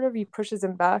chest, sort of. He pushes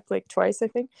him back like twice, I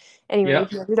think. Anyway, Yeah.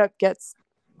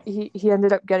 he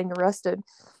ended up getting arrested,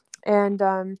 and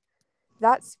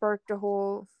that sparked a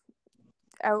whole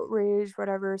outrage,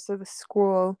 whatever. So the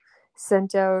school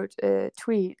sent out a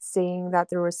tweet saying that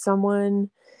there was someone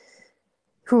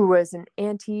who was an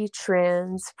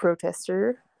anti-trans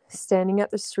protester standing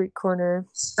at the street corner,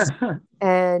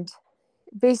 and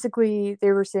basically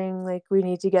they were saying like we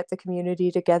need to get the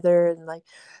community together and like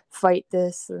fight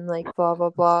this and like blah blah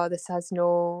blah. This has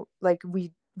no like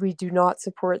we do not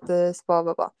support this, blah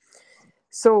blah blah.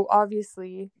 So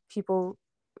obviously people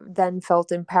then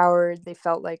felt empowered. They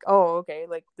felt like, oh, okay,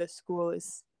 like the school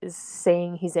is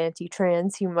saying he's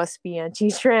anti-trans, he must be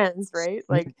anti-trans, right?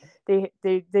 Like they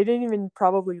didn't even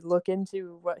probably look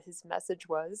into what his message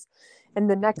was. And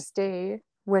the next day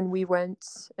when we went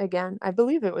again, I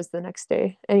believe it was the next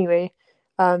day anyway,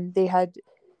 they had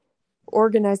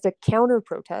organized a counter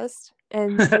protest,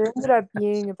 and there ended up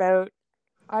being about,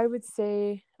 I would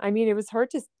say, I mean, it was hard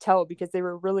to tell because they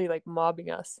were really like mobbing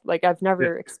us. Like I've Yeah.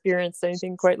 never experienced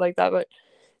anything quite like that, but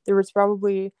there was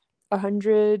probably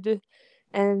 100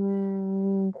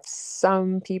 and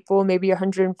some people, maybe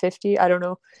 150. I don't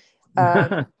know.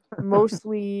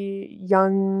 Mostly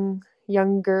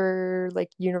younger,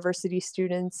 like university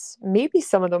students. Maybe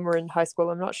some of them were in high school.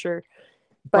 I'm not sure,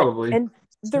 but Probably. and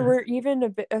there were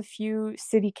even a few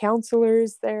city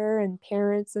councilors there and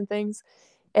parents and things,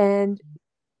 and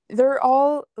they're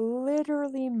all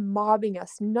literally mobbing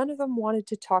us. None of them wanted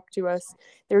to talk to us.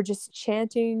 They're just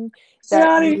chanting Get that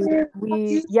out of here.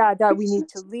 that we need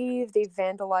to leave. They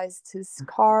vandalized his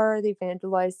car. They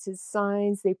vandalized his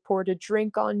signs. They poured a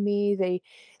drink on me. They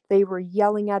were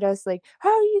yelling at us like,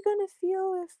 "How are you gonna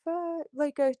feel if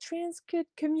like a trans kid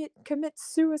commit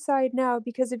suicide now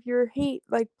because of your hate?"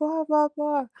 Like blah blah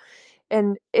blah.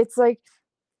 And it's like,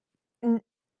 oh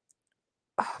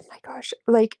my gosh,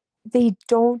 like they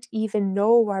don't even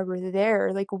know why we're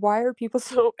there. Like, why are people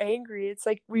so angry? It's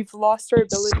like we've lost our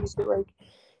ability to like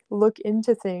look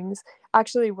into things.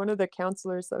 Actually, one of the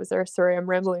counselors that was there, sorry, I'm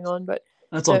rambling on, but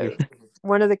That's all the good.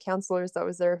 one of the counselors that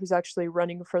was there who's actually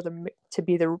running for to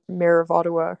be the mayor of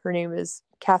Ottawa, her name is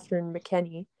Catherine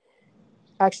McKenney.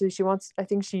 Actually, I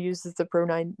think she uses the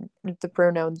pronoun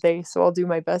they, so I'll do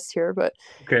my best here, but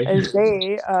Okay.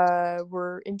 they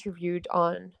were interviewed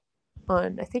on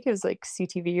I think it was like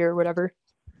CTV or whatever,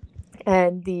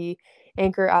 and the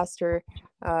anchor asked her,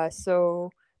 sorry,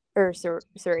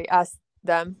 asked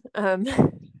them. I'm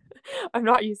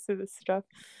not used to this stuff.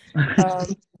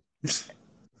 Um,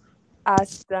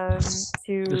 asked them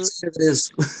to It is.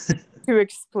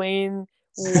 explain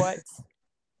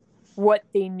what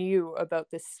they knew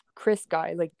about this Chris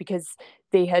guy, like because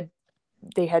they had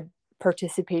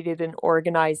participated in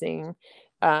organizing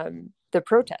the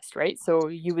protest, right? So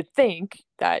you would think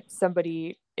that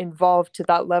somebody involved to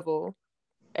that level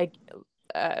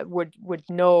would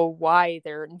know why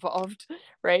they're involved,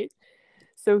 right?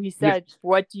 So he Yeah. said,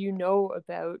 "What do you know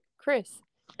about Chris?"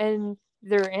 And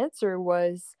their answer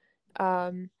was,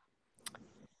 um,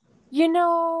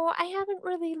 I haven't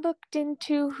really looked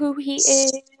into who he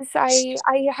is.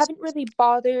 I haven't really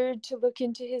bothered to look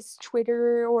into his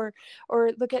Twitter or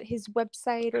look at his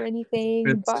website or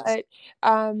anything, but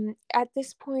at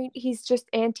this point he's just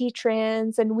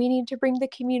anti-trans and we need to bring the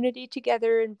community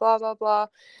together and blah blah blah.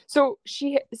 So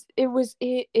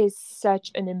it is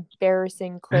such an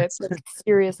embarrassing clip. Like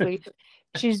seriously,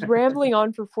 she's rambling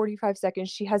on for 45 seconds.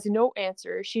 She has no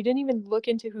answer. She didn't even look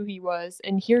into who he was.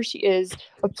 And here she is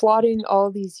applauding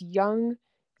all these young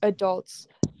adults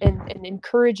and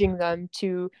encouraging them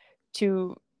to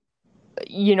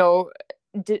you know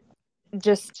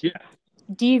just Yeah.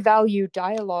 devalue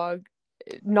dialogue,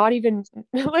 not even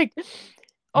like, No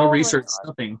oh my research, god,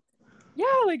 nothing. yeah,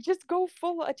 like just go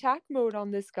full attack mode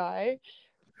on this guy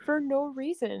for no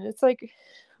reason. It's like,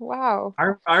 wow.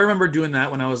 I remember doing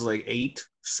that when I was like 8,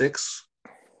 6.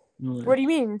 What do you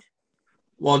mean?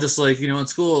 Well, just like, in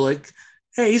school, like,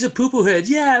 hey, he's a poo poo head.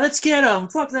 Yeah, let's get him.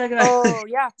 Fuck that guy. Oh,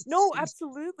 yeah. No,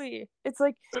 absolutely. It's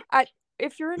like,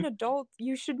 if you're an adult,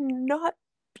 you should not,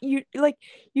 you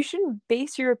shouldn't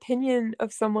base your opinion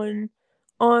of someone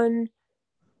on,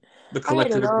 The I don't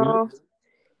collective know. agreement.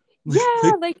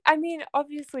 Yeah, like, I mean,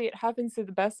 obviously it happens to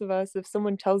the best of us. If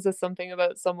someone tells us something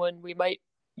about someone, we might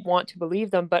want to believe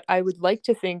them, but I would like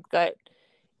to think that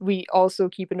we also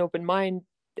keep an open mind,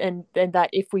 and that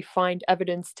if we find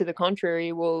evidence to the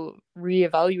contrary, we'll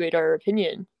reevaluate our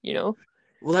opinion, you know?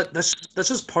 Well, that's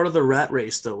just part of the rat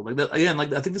race, though. Like that again.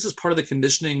 Like I think this is part of the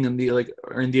conditioning and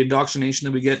the indoctrination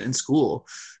that we get in school.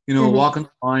 Hmm. Walk on the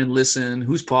line, listen,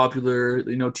 who's popular,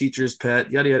 teacher's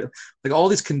pet, yada yada. Like all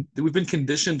these, we've been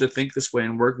conditioned to think this way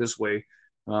and work this way,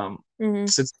 Hmm.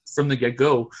 since from the get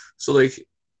go. So like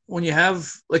when you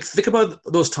have like think about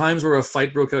those times where a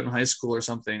fight broke out in high school or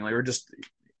something, like or just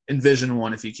envision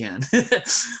one if you can.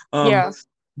 um, Yeah.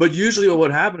 but usually what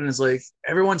would happen is like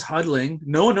everyone's huddling.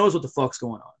 No one knows what the fuck's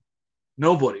going on.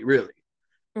 Nobody really.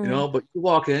 Hmm. But you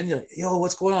walk in, you're like, yo,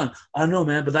 what's going on? I don't know,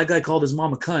 man, but that guy called his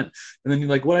mom a cunt. And then you're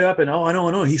like, what happened? Oh, I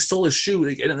know. He stole his shoe.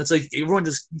 And it's like everyone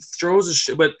just throws his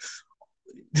shit, but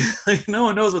like no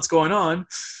one knows what's going on.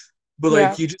 But Yeah.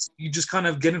 like you just kind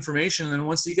of get information, and then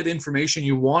once you get the information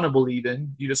you want to believe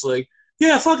in, you just like,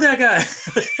 yeah, fuck that guy.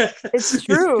 It's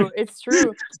true. It's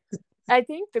true. I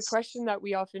think the question that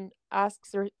we often ask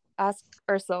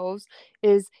ourselves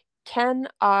is, can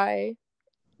I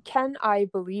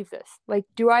believe this? Like,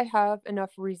 do I have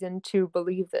enough reason to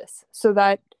believe this? So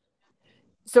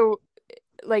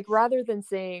like, rather than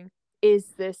saying, is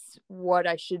this what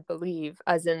I should believe,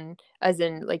 as in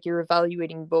like you're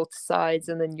evaluating both sides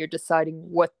and then you're deciding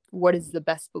what is the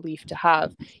best belief to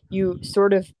have. You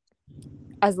sort of,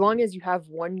 as long as you have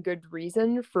one good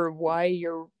reason for why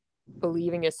you're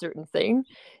believing a certain thing,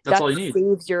 That's that all you need.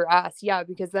 saves your ass. Yeah,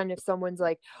 because then if someone's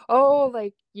like, oh,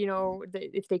 like,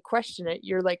 if they question it,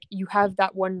 you're like, you have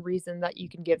that one reason that you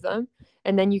can give them,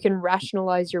 and then you can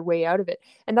rationalize your way out of it.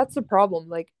 And that's the problem.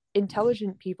 Like,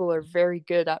 intelligent people are very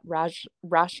good at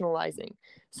rationalizing.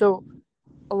 So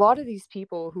a lot of these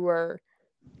people who are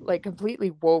like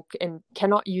completely woke and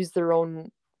cannot use their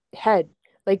own head,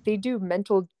 like they do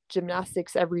mental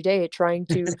gymnastics every day trying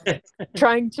to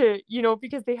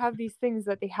because they have these things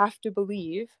that they have to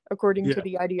believe according to Yeah.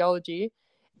 the ideology,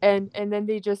 and then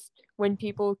they just, when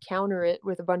people counter it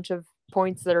with a bunch of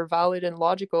points that are valid and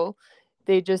logical,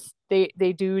 they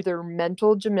do their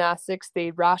mental gymnastics,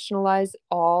 they rationalize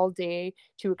all day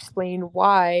to explain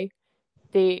why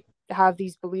they have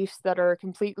these beliefs that are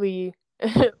completely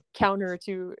counter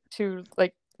to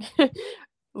like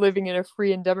living in a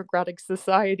free and democratic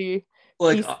society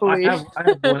Like I peacefully. have I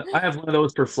have one I have one of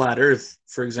those for flat Earth,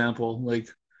 for example. Like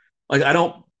I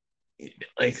don't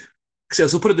like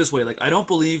so put it this way, like I don't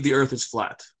believe the Earth is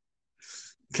flat.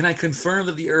 Can I confirm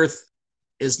that the Earth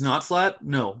is not flat?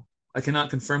 No, I cannot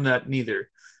confirm that neither.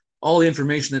 All the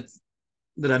information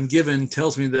that I'm given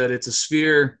tells me that it's a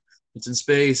sphere, it's in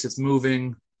space, it's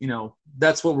moving.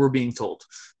 That's what we're being told.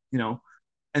 You know,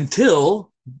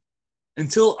 until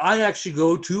I actually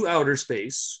go to outer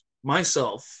space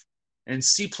myself and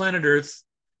see planet Earth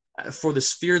for the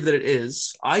sphere that it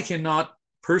is, I cannot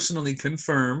personally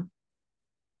confirm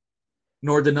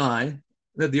nor deny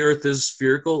that the Earth is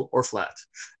spherical or flat.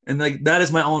 And like that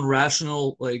is my own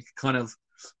rational like kind of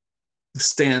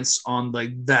stance on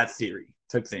like that theory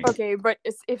type thing. Okay, but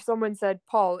if someone said,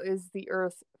 Paul, is the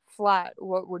earth flat,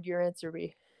 what would your answer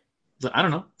be? But I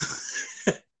don't know.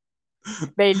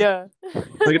 Beta.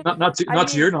 Like I not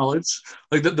to your mean, knowledge.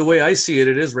 Like the way I see it,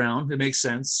 it is round. It makes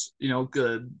sense.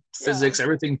 Good yeah, physics,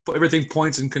 everything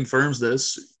points and confirms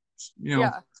this. You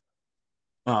know,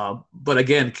 yeah, but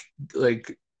again,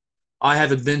 like I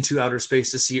haven't been to outer space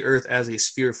to see Earth as a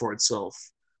sphere for itself.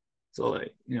 So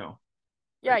like yeah,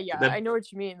 like yeah. that. I know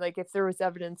what you mean. Like, if there was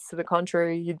evidence to the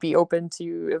contrary, you'd be open to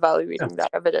Yeah, evaluating that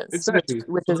evidence, which exactly.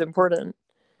 which is So important.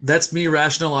 that's me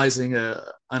rationalizing an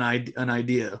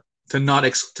idea to not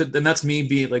and that's me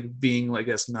being I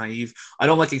guess naive. I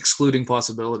don't like excluding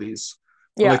possibilities.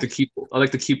 Yeah, I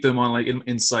like to keep them on like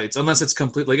in sights unless it's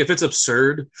complete, like if it's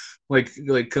absurd, like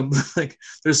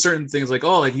there's certain things like,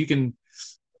 oh, like you can,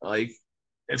 like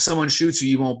if someone shoots you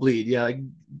you won't bleed. Yeah, like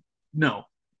no,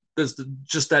 there's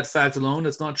just that fact alone,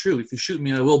 that's not true. If you shoot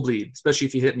me I will bleed, especially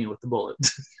if you hit me with the bullet.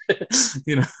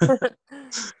 you know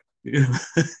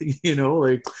you know,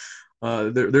 like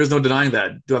there's no denying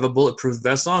that. Do I have a bulletproof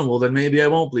vest on? Well, then maybe I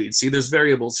won't bleed. See, there's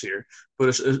variables here,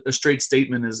 but a straight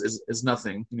statement is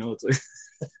nothing. It's like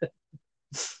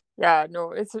Yeah,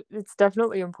 no, it's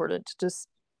definitely important to just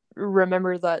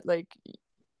remember that, like,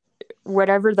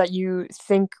 whatever that you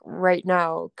think right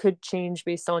now could change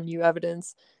based on new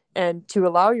evidence, and to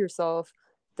allow yourself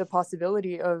the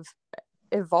possibility of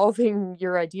evolving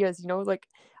your ideas, you know, like,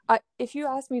 if you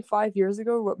asked me 5 years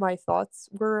ago what my thoughts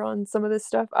were on some of this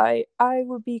stuff, I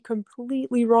would be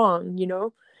completely wrong, you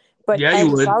know, but Yeah, you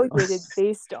I've would. evaluated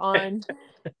based on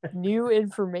new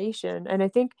information. And I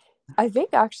think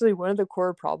actually one of the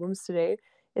core problems today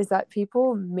is that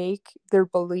people make their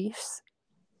beliefs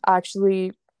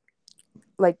actually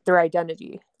like their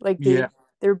identity. Like Yeah,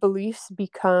 their beliefs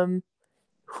become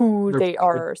who their they pride.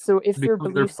 are. So if It their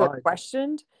becomes their beliefs are pride.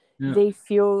 questioned, Yeah. they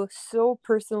feel so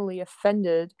personally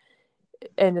offended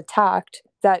and attacked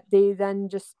that they then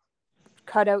just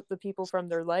cut out the people from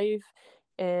their life,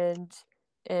 and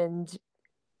and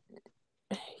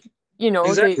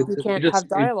Exactly. they They can't just have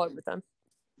dialogue with them.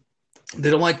 they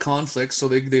don't like conflict, so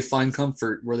they find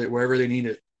comfort wherever they need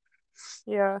it.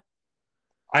 Yeah.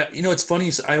 It's funny.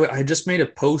 So I just made a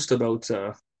post about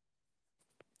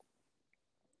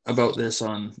this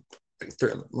on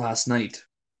last night.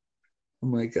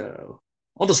 I'm like,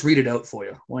 I'll just read it out for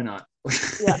you. Why not?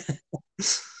 Yeah.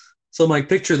 So I'm like,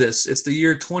 picture this. It's the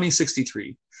year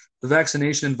 2063. The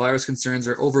vaccination and virus concerns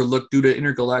are overlooked due to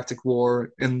intergalactic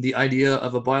war, and the idea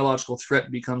of a biological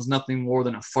threat becomes nothing more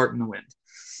than a fart in the wind.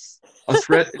 A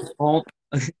threat is all,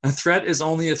 a threat is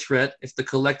only a threat if the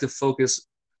collective focus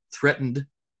threatened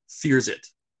fears it.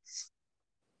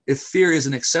 If fear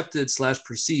isn't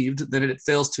accepted/perceived, then it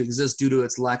fails to exist due to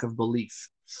its lack of belief.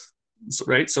 So,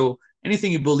 right? So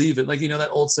anything you believe it, like that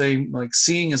old saying, like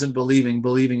seeing isn't believing,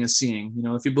 believing is seeing.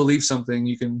 If you believe something,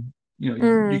 you can,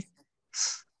 Mm,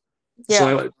 yeah.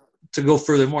 so to go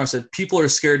furthermore, I said people are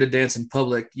scared to dance in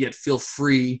public, yet feel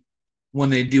free when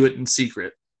they do it in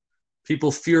secret.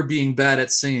 People fear being bad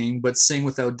at singing, but sing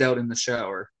without doubt in the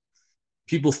shower.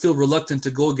 People feel reluctant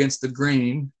to go against the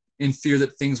grain in fear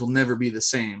that things will never be the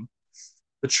same.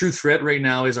 The true threat right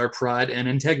now is our pride and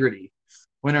integrity.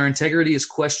 When our integrity is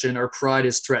questioned, our pride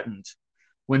is threatened.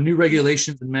 When new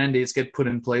regulations and mandates get put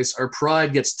in place, our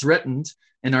pride gets threatened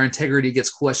and our integrity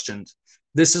gets questioned.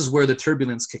 This is where the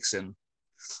turbulence kicks in.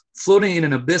 Floating in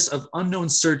an abyss of unknown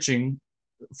searching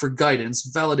for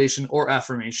guidance, validation, or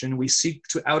affirmation, we seek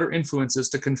to outer influences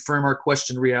to confirm our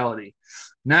questioned reality.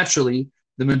 Naturally,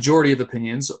 the majority of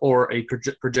opinions, or a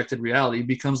projected reality,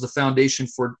 becomes the foundation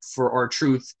for our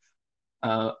truth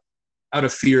out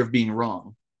of fear of being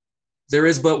wrong. There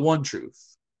is but one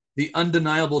truth, the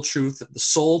undeniable truth that the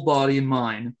soul, body, and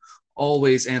mind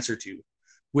always answer to,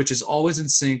 which is always in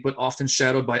sync but often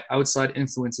shadowed by outside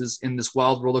influences in this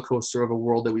wild roller coaster of a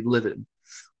world that we live in.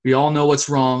 We all know what's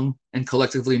wrong and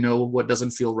collectively know what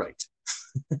doesn't feel right.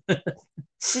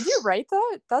 Did you write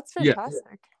that? That's Yeah,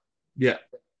 fantastic. yeah.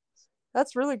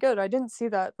 That's really good. I didn't see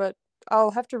that, but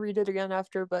I'll have to read it again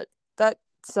after. But that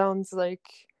sounds like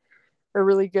a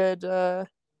really good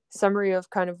summary of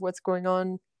kind of what's going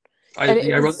on. And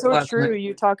I wrote it's that so last night. true.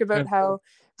 You talk Yeah. about how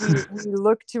we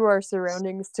look to our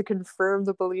surroundings to confirm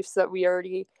the beliefs that we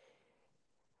already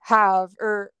have,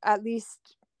 or at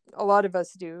least a lot of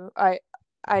us do.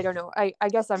 I don't know. I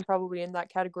guess I'm probably in that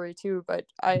category too, but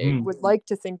I Mhm. would like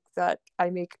to think that I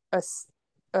make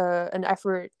an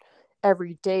effort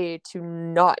every day to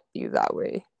not be that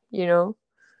way, you know?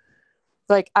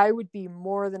 Like, I would be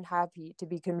more than happy to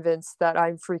be convinced that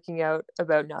I'm freaking out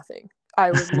about nothing.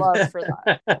 I would love for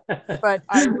that, but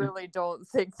I really don't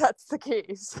think that's the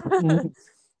case.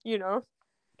 You know?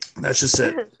 That's just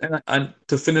it. And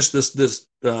to finish this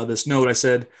note, I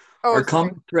said Oh, our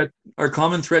sorry.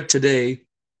 common threat today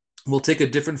will take a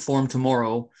different form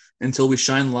tomorrow until we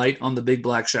shine light on the big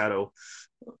black shadow.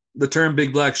 The term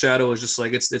big black shadow is just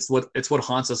like it's what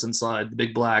haunts us inside, the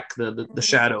big black, the Mm.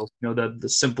 shadow, the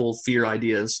simple fear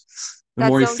ideas. The That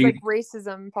more you sounds feed, like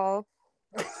racism, Paul.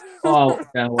 oh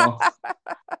yeah, well,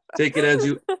 take it as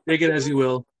you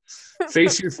will.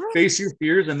 Face your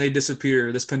fears and they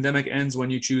disappear. This pandemic ends when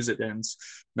you choose it ends.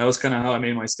 That was kind of how I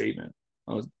made my statement.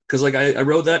 Because like I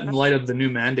wrote that in light of the new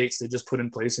mandates they just put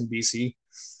in place in BC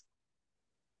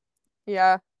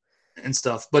Yeah. and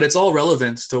stuff. But it's all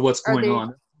relevant to what's Are going they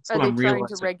on. That's are what they I'm trying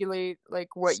to realizing. regulate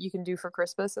like what you can do for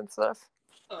Christmas and stuff?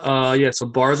 Yeah, so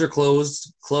bars are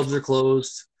closed, clubs are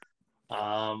closed,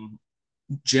 um,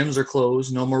 gyms are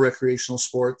closed, no more recreational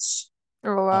sports,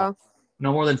 Oh uh, wow.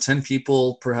 no more than 10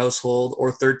 people per household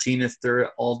or 13 if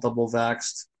they're all double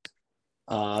vaxxed.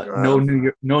 No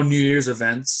Wow. New Year's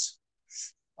events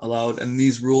allowed, and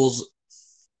these rules,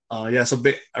 yeah. So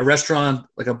a restaurant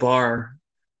like a bar,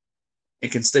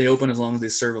 it can stay open as long as they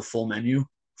serve a full menu.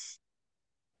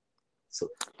 So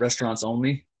restaurants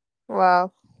only.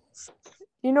 Wow.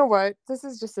 you know what? This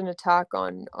is just an attack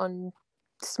on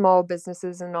small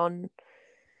businesses and on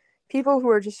people who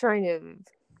are just trying to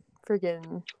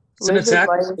friggin' It's an live their attack.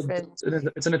 life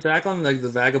and It's an attack on like the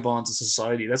vagabonds of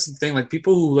society. That's the thing. Like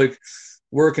people who like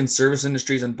work in service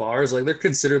industries and bars, like they're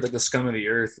considered like the scum of the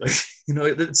earth. Like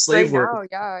it's slave right work.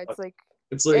 now, yeah, it's like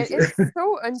It's like it's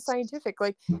so unscientific.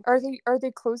 Like, are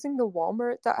they closing the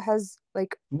Walmart that has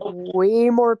like nope, way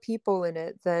more people in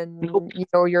it than nope.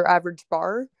 your average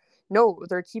bar? No,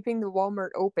 they're keeping the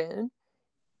Walmart open.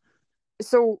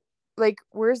 So, like,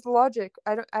 where's the logic?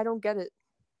 I don't get it.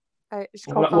 I just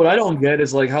call What I coffee. don't get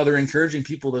is like how they're encouraging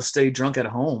people to stay drunk at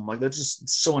home. Like that's just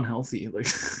so unhealthy. Like,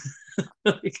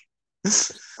 like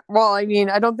Well, I mean,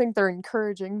 I don't think they're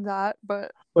encouraging that,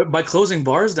 but but by closing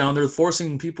bars down, they're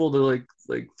forcing people to like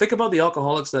think about the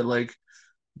alcoholics that like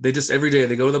they just every day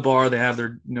they go to the bar, they have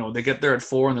their they get there at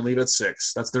 4 and they leave at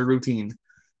 6. That's their routine,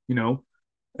 you know,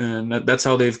 and that's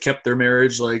how they've kept their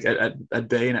marriage like at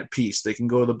bay and at peace. They can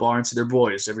go to the bar and see their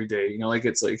boys every day, like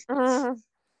it's like,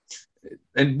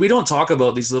 and we don't talk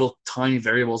about these little tiny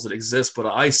variables that exist, but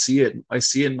I see it. I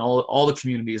see it in all the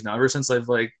communities now. Ever since I've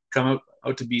like come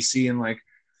out to BC and like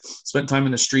spent time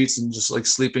in the streets and just like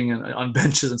sleeping on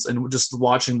benches and just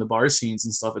watching the bar scenes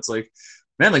and stuff. It's like,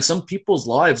 man, like some people's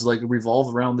lives like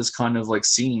revolve around this kind of like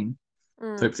scene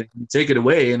type thing. You take it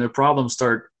away and their problems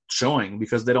start showing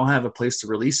because they don't have a place to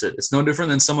release it. It's no different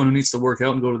than someone who needs to work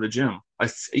out and go to the gym. I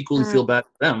equally feel bad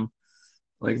for them.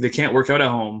 Like they can't work out at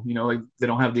home, like they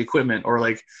don't have the equipment, or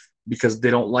like because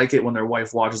they don't like it when their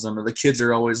wife watches them, or the kids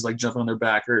are always like jumping on their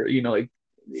back, or like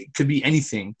it could be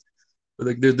anything. But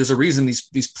like there's a reason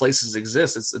these places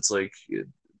exist. It's like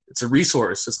it's a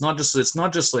resource. It's not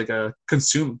just like a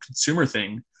consumer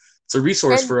thing. It's a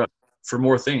resource and for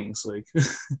more things. Like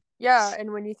yeah,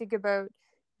 and when you think about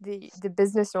the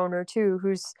business owner too,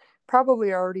 who's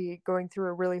probably already going through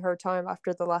a really hard time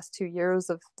after the last 2 years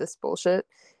of this bullshit,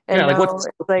 yeah, and like now what's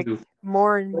it's like do?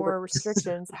 more and more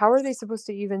restrictions. How are they supposed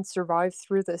to even survive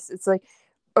through this? It's like,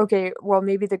 okay, well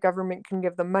maybe the government can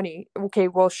give them money. Okay,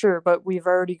 well sure, but we've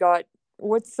already got,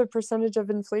 what's the percentage of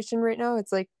inflation right now?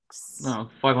 It's like, No,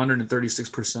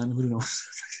 536%. Who knows?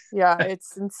 yeah,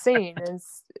 it's insane.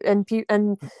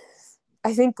 And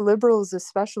I think liberals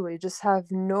especially just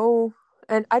have no,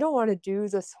 and I don't want to do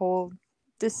this whole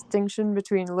distinction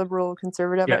between liberal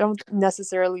conservative. I Yeah, don't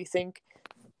necessarily think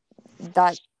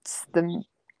that's the,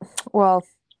 well,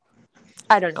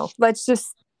 I don't know. Let's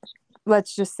just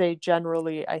say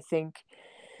generally I think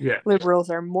yeah. liberals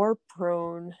are more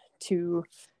prone to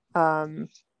um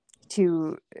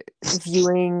to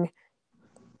viewing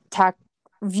tax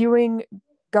viewing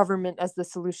government as the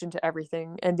solution to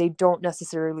everything, and they don't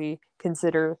necessarily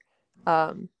consider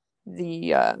um,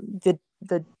 the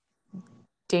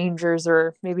dangers,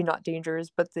 or maybe not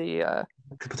dangers, but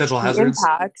Potential the hazards.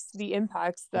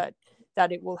 impacts that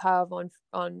it will have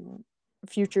on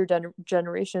future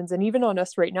generations, and even on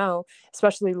us right now,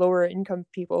 especially lower income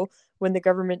people, when the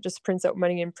government just prints out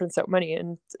money and prints out money,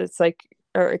 and it's like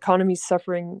our economy's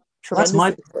suffering That's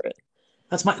my tremendously for it.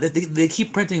 That's my they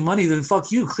keep printing money, then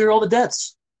fuck you, clear all the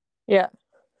debts. Yeah,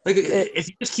 Like it, if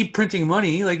you just keep printing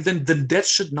money, like then the debt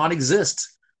should not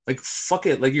exist. Like fuck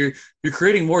it. Like you're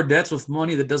creating more debts with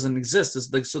money that doesn't exist.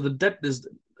 It's like so the debt is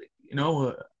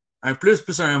un plus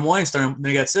plus un moins c'est un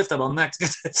négatif tabarnak.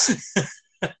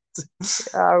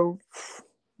 oh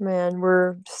man,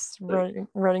 we're just Like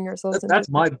running ourselves into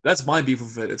that's my beef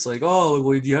with it. It's like, oh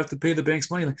well, you have to pay the bank's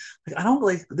money. Like I don't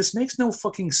like this makes no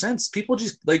fucking sense. People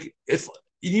just like if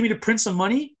you need me to print some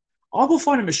money, I'll go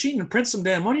find a machine and print some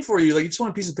damn money for you. Like you just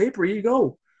want a piece of paper, here you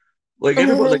go. Like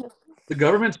everybody, like it. the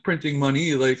government's printing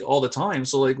money like all the time.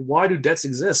 So like, why do debts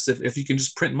exist if you can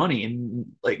just print money and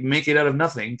like make it out of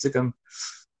nothing? It's like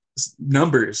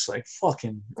numbers, like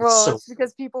fucking. It's Well, so it's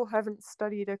because people haven't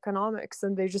studied economics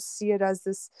and they just see it as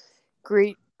this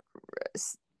great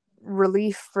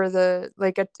relief for the,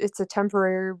 like it's a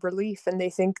temporary relief, and they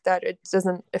think that it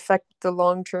doesn't affect the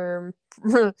long term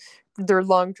their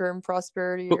long term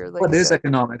prosperity, but or like what is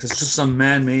economics? It's just some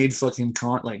man-made fucking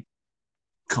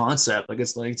concept. Like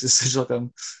it's like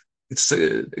it's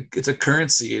a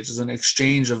currency. It's just an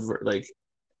exchange of like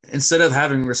instead of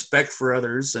having respect for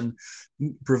others and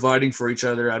providing for each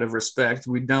other out of respect,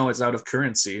 we know it's out of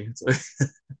currency. It's like,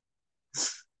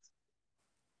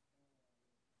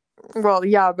 well,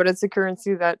 yeah, but it's a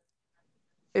currency that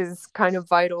is kind of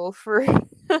vital for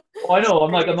well, I know.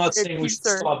 I'm not it saying we should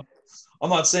keeps our, stop. I'm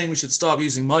not saying we should stop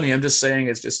using money. I'm just saying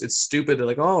it's stupid. They're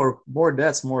like, oh, or more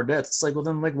debts, more debts. It's like, well,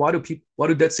 then like, why do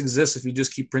debts exist if you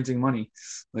just keep printing money?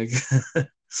 Like,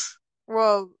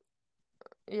 well,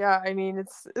 yeah, I mean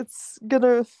it's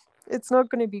gonna. it's not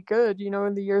going to be good, you know,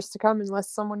 in the years to come unless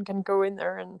someone can go in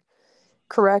there and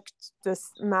correct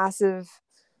this massive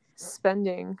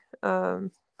spending.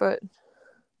 But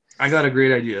I got a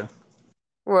great idea.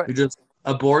 what? We just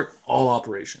abort all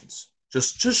operations.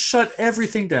 Just shut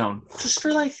everything down. Just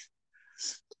for like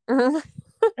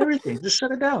everything. Just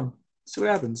shut it down. See what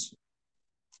happens.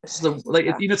 So like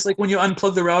Yeah. it's like when you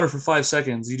unplug the router for 5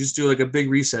 seconds, you just do like a big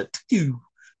reset.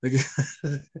 Like,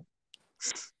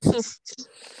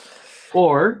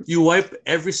 or you wipe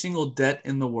every single debt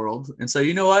in the world and say,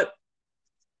 you know what?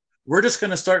 We're just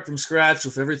gonna start from scratch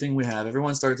with everything we have.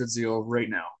 Everyone starts at zero right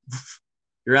now.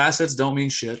 Your assets don't mean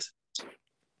shit.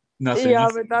 Nothing. Yeah,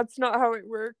 but that's not how it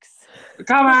works.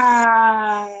 Come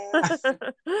on.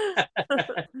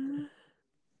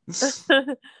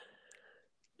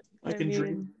 I I can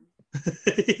dream.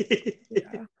 mean,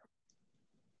 yeah.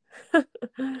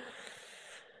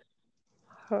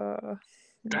 uh,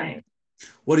 Dang.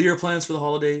 What are your plans for the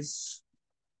holidays?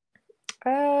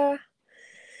 uh,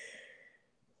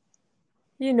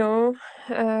 you know,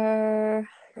 a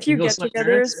You few go see my get-togethers.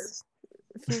 parents?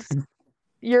 Few...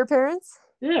 Your parents?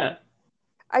 Yeah.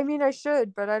 I mean, I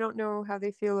should, but I don't know how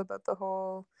they feel about the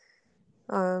whole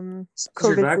Because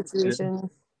you're COVID vaccinated. situation.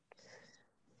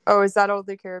 Oh, is that all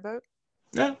they care about?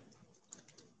 Yeah.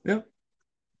 Yeah.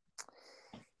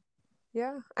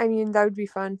 Yeah, I mean that would be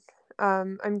fun.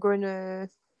 I'm going to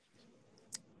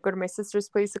go to my sister's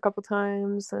place a couple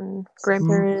times and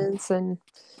grandparents and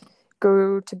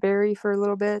go to Barrie for a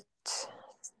little bit,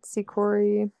 see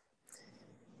Corey,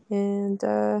 and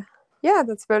yeah,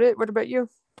 that's about it. What about you?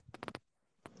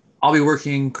 I'll be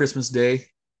working Christmas Day.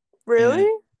 Really?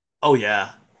 And oh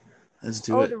yeah, let's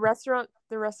do Oh, it. the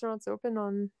restaurant's open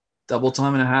on. Double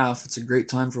time and a half. It's a great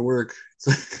time for work.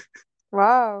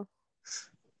 Wow,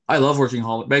 I love working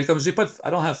holiday because I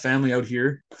don't have family out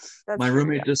here. My that's true.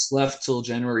 roommate Yeah. just left till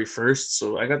January 1st,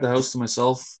 so I got the house to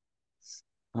myself.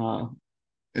 Uh,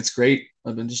 it's great.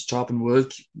 I've been just chopping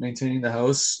wood, maintaining the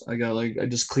house. I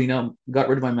just got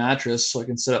rid of my mattress so I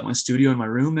can set up my studio in my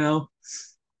room now,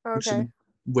 which I've Okay. been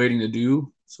waiting to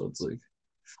do. So it's like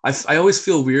I always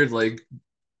feel weird like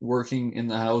working in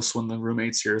the house when the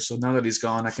roommate's here. So now that he's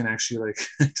gone, I can actually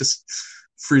like just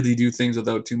freely do things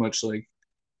without too much like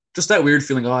just that weird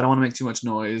feeling. Oh, I don't want to make too much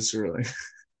noise or like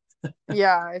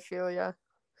Yeah, I feel yeah.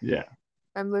 yeah.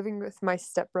 I'm living with my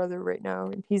stepbrother right now,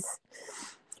 and he's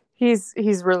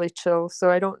really chill, so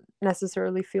I don't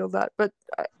necessarily feel that. But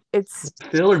it's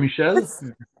Phil or Michelle? it's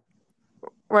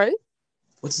right.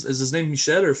 What's is his name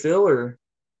Michelle or Phil or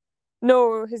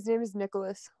No, his name is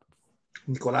Nicholas.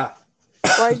 Nicolas?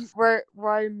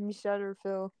 Why Michelle or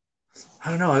Phil? I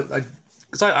don't know.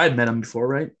 Because I had met him before,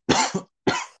 right?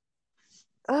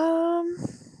 Um,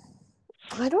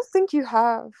 I don't think you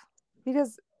have,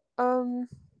 because um,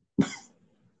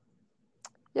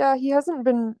 yeah, he hasn't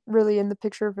been really in the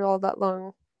picture for all that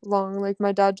long. Long, like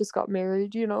my dad just got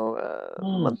married, you know,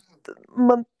 Mm.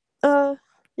 month, uh,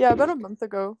 yeah, about a month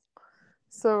ago.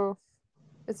 So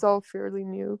it's all fairly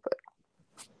new, but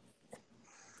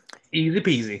Easy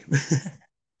peasy.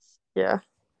 yeah.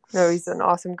 No, he's an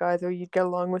awesome guy though. You'd get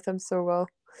along with him so well.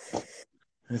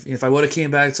 If I would have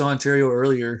came back to Ontario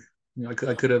earlier, you know, I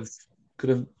could have could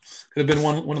have been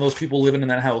one of those people living in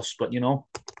that house. But you know,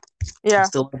 I'm Yeah.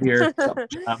 still here. Got my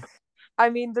job. I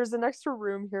mean, there's an extra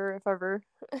room here if ever.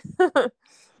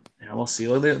 Yeah, we'll see.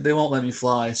 They won't let me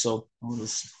fly, so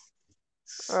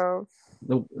Oh,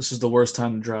 this is the worst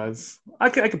time to drive. I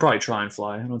could probably try and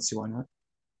fly. I don't see why not.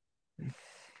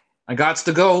 I got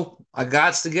to go. I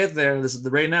got to get there. This is the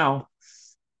right now.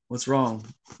 What's wrong?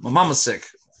 My mama's sick.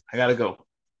 I gotta go.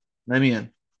 Let me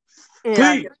in. yeah,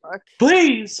 Please, good luck.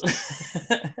 please.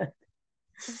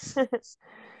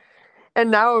 And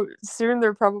now soon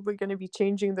they're probably going to be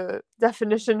changing the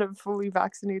definition of fully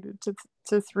vaccinated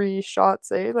to 3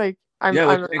 shots, eh? Like Yeah, which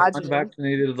I'm makes imagining.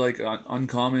 unvaccinated like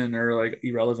uncommon or like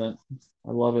irrelevant.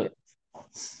 I love Yeah. it.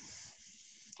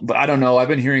 But I don't know. I've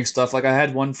been hearing stuff. Like I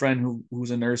had one friend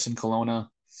who's a nurse in Kelowna,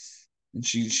 and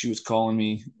she was calling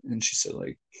me, and she said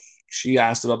like she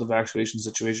asked about the vaccination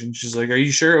situation. She's like, "Are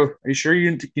you sure? Are you sure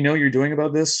you know what you're doing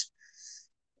about this?"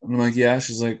 And I'm like, "Yeah."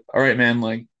 She's like, "All right, man.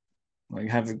 Like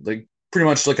have like pretty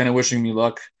much like kind of wishing me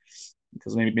luck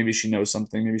because maybe she knows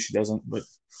something, maybe she doesn't, but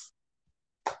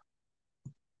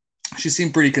she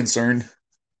seemed pretty concerned.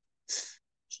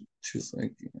 She was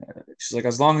like, she's like,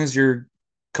 as long as you're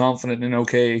confident and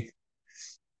okay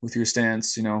with your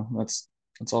stance, you know, that's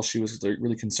all she was like,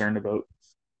 really concerned about.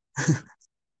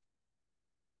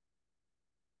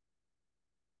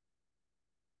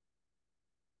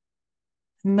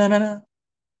 No, no, no.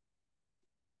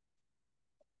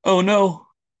 Oh no,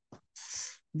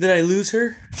 did I lose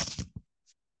her?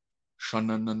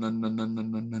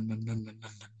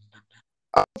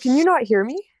 Oh, can you not hear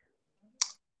me?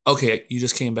 Okay, you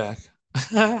just came back.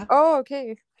 Oh,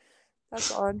 okay.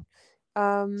 That's odd.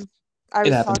 Um, I It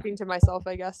was happened. talking to myself,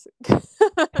 I guess.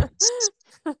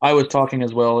 I was talking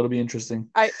as well. It'll be interesting.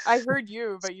 I heard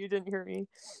you, but you didn't hear me.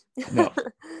 No.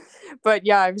 But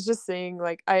yeah, I was just saying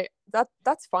like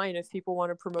that's fine if people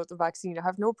want to promote the vaccine. I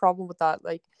have no problem with that.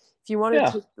 Like if you want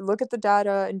Yeah. to look at the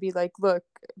data and be like, look,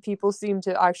 people seem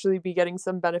to actually be getting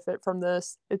some benefit from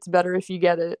this. It's better if you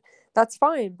get it. That's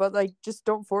fine, but like just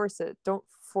don't force it. Don't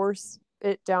force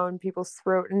it down people's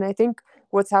throat. And I think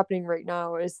what's happening right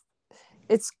now is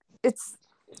it's it's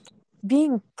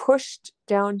being pushed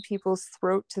down people's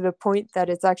throat to the point that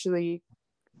it's actually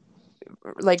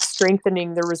like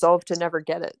strengthening the resolve to never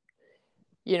get it.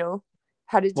 You know,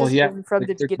 had it Well, just yeah. been from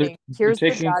the beginning, They're here's the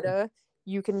taking. data,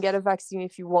 you can get a vaccine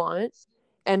if you want,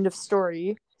 end of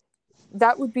story,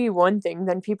 that would be one thing.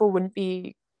 Then people wouldn't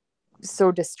be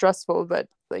so distrustful. But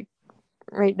like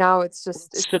right now, it's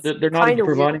They're not kind of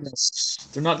weird. providing us.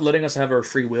 They're not letting us have our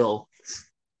free will.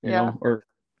 Yeah. Or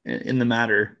in the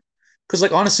matter. Because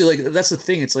like honestly, like that's the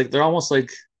thing. It's like they're almost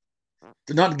like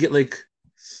they're not get like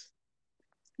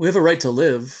we have a right to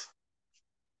live,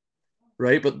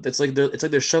 right? But it's like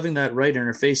they're shoving that right in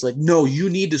our face. Like, no, you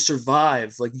need to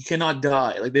survive. Like you cannot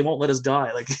die. Like they won't let us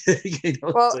die. Like it's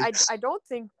Well, like I don't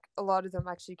think a lot of them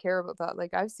actually care about that.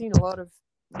 Like I've seen a lot of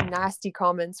nasty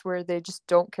comments where they just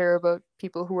don't care about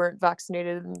people who aren't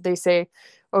vaccinated, and they say,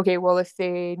 okay, well, if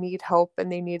they need help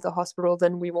and they need the hospital,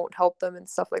 then we won't help them and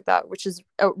stuff like that, which is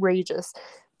outrageous.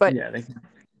 But yeah, they can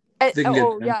get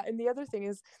oh yeah, and the other thing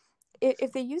is,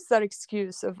 if they use that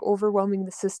excuse of overwhelming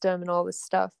the system and all this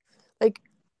stuff, like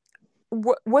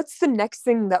what's the next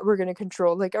thing that we're going to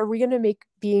control? Like, are we going to make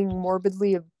being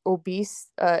morbidly obese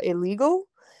illegal?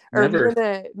 Are we going never,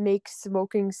 to make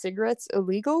smoking cigarettes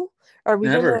illegal? Are we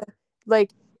going to never.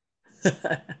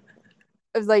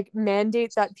 like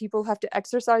mandate that people have to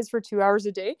exercise for 2 hours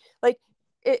a day? Like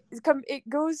it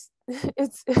goes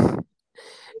it's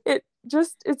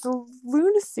it's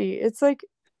lunacy. It's like,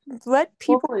 let Well,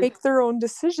 people like, make their own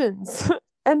decisions.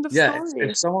 End of yeah, story.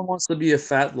 if someone wants to be a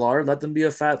fat lard, let them be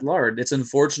a fat lard. It's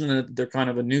unfortunate that they're kind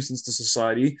of a nuisance to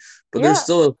society, but they're Yeah.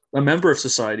 still a member of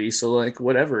society. So like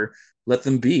whatever, let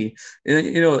them be.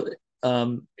 And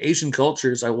Asian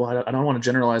cultures. I don't want to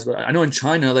generalize, but I know in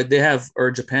China, like they have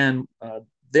or Japan,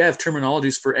 they have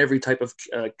terminologies for every type of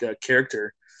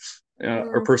character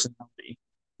or Mm. personality.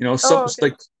 Oh, Some okay.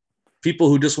 like people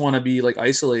who just want to be like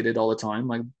isolated all the time,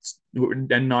 like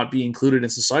and not be included in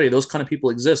society. Those kind of people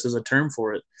exist. There's a term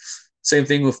for it. Same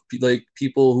thing with like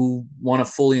people who want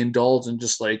to fully indulge in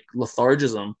just like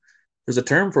lethargism. There's a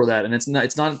term for that, and it's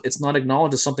not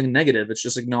acknowledged as something negative. It's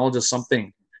just acknowledged as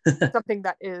something. Something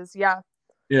that is, yeah.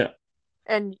 Yeah,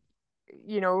 And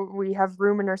we have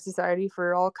room in our society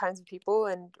for all kinds of people,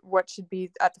 and what should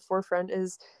be at the forefront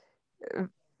is uh,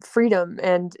 freedom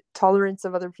and tolerance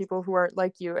of other people who aren't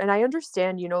like you. And I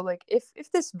understand, like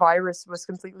if this virus was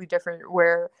completely different,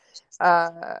 where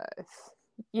uh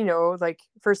like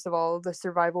first of all, the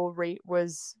survival rate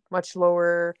was much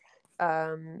lower,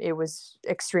 it was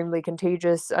extremely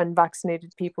contagious,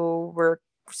 unvaccinated people were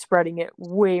spreading it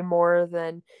way more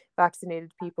than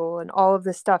vaccinated people, and all of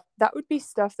this stuff, that would be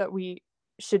stuff that we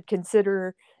should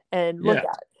consider and look yeah.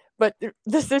 at. But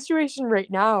the situation right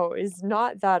now is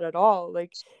not that at all.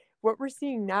 Like what we're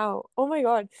seeing now, oh my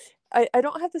god, I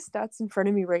don't have the stats in front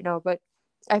of me right now, but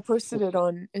I posted it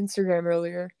on Instagram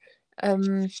earlier.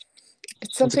 um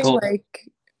it's What's it something called?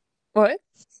 like, what?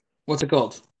 What's it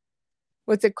called?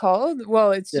 What's it called?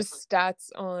 Well, it's Yeah. just stats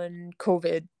on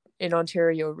COVID in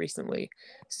Ontario recently. Oh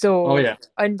So yeah.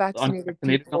 unvaccinated Unvaccinated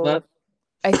and all people, that.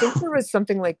 I think there was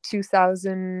something like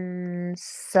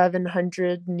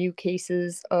 2,700 new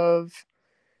cases of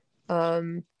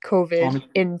COVID Common.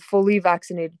 in fully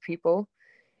vaccinated people,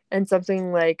 and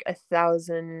something like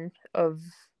 1,000 of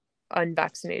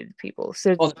unvaccinated people.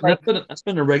 So Oh, and like, that's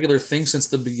been a regular thing since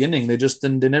the beginning. They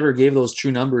never gave those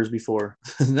true numbers before.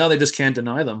 Now they just can't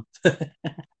deny them.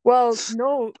 well,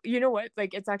 no, you know what?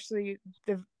 Like, it's actually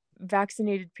the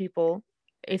vaccinated people.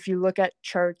 If you look at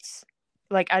charts,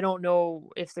 like, I don't know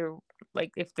if there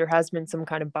has been some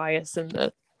kind of bias in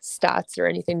the stats or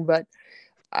anything, but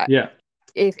I, Yeah.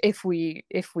 if we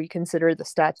consider the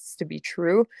stats to be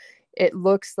true, it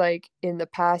looks like in the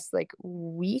past like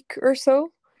week or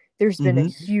so, there's been a Hmm.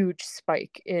 huge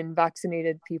spike in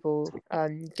vaccinated people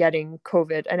getting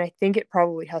COVID, and I think it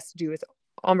probably has to do with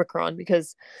Omicron,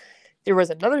 because there was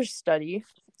another study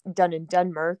done in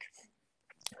Denmark.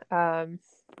 Um,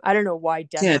 I don't know why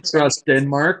Can't Denmark trust ranked.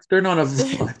 Denmark. They're not a.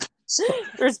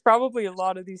 There's probably a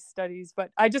lot of these studies,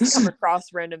 but I just come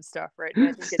across random stuff, right? And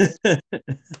I think it's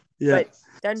Yeah. but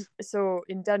then so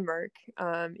in Denmark,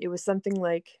 it was something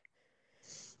like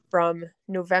from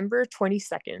November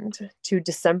 22nd to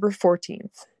December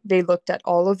 14th, they looked at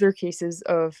all of their cases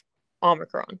of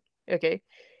Omicron. Okay.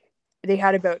 They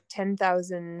had about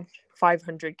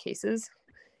 10,500 cases.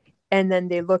 And then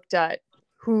they looked at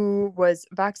who was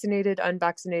vaccinated,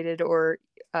 unvaccinated, or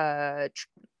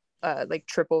like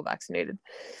triple vaccinated.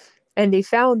 And they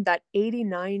found that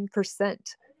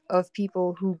 89% of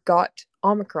people who got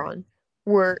Omicron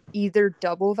were either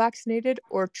double vaccinated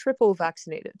or triple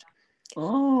vaccinated. So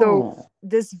Oh.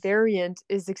 this variant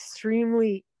is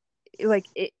extremely like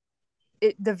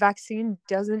the vaccine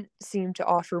doesn't seem to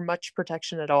offer much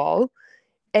protection at all.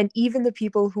 And even the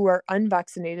people who are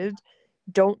unvaccinated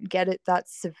don't get it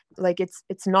like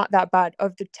it's not that bad.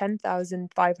 Of the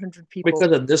 10,500 people,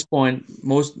 Because at this point,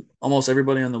 almost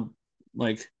everybody on the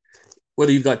like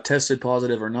whether you've got tested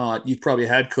positive or not, you've probably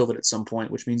had COVID at some point,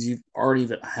 which means you already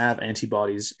have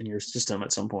antibodies in your system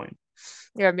at some point.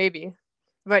 yeah, maybe.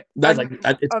 But That's like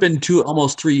it's of been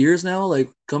almost 3 years now.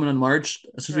 Like coming on March,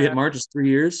 since we hit March, it's 3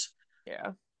 years.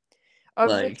 yeah. Of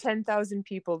the Like 10,000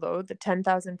 people though, the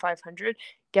 10,500,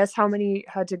 guess how many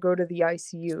had to go to the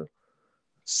ICU?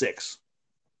 6.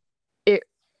 It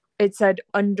said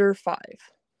under 5.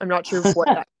 I'm not sure what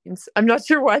that means. I'm not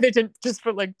sure why they didn't just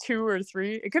put like 2 or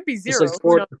 3. It could be It's 0.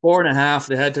 like four and a half.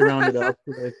 They had to round it up.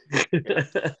 Yeah.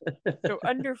 So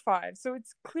under 5. So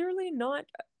it's clearly not.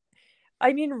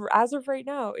 I mean, as of right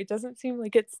now, it doesn't seem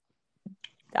like it's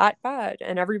that bad,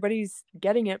 and everybody's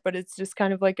getting it, but it's just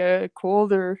kind of like a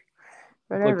cold or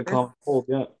whatever. Like the common cold,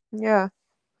 yeah. Yeah.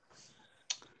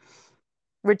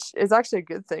 Which is actually a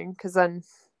good thing, because then,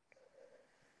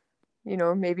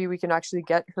 maybe we can actually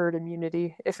get herd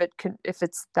immunity if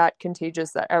it's that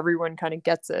contagious that everyone kind of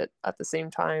gets it at the same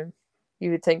time.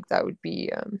 You would think that would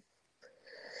be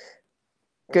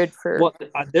good for. Well,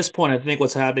 at this point, I think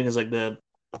what's happening is like the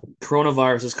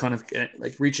coronavirus is kind of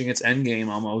like reaching its end game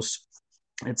almost.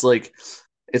 It's like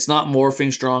it's not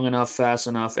morphing strong enough, fast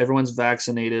enough. Everyone's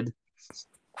vaccinated.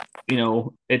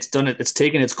 It's done it. It's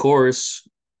taken its course.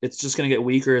 It's just going to get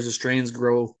weaker as the strains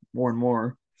grow more and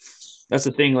more. That's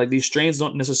the thing. Like these strains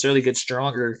don't necessarily get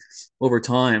stronger over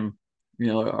time.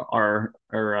 Our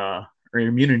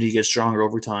immunity gets stronger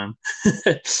over time.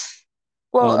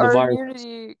 Well, the our virus.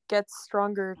 immunity gets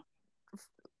stronger.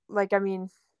 Like, I mean,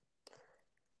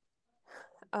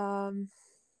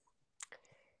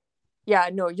 yeah,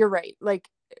 no, you're right. Like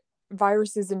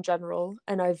viruses in general,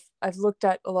 and I've looked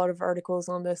at a lot of articles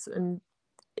on this, and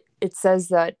it says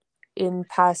that in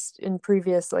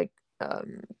previous like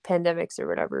pandemics or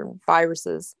whatever,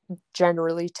 viruses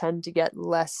generally tend to get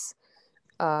less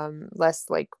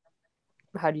like,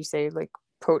 how do you say, like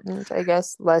potent, I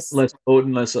guess, less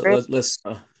potent, less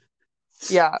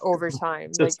yeah, over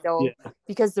time. Like they'll yeah.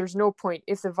 Because there's no point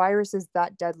if the virus is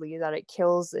that deadly that it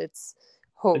kills its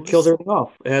host. It kills everything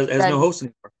off. It has no host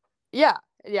anymore.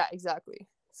 Yeah, exactly.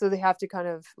 So they have to kind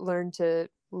of learn to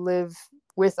live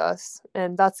with us,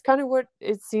 and that's kind of what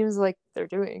it seems like they're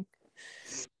doing.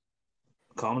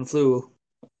 Common flu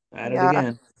at it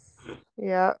again.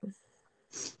 Yeah.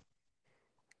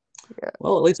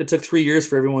 Well, at least it took 3 years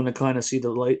for everyone to kind of see the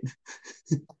light.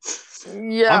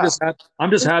 Yeah.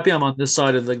 I'm just happy I'm on this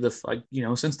side of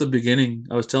since the beginning.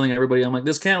 I was telling everybody, I'm like,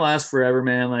 this can't last forever,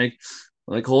 man.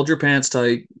 Like hold your pants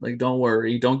tight. Like don't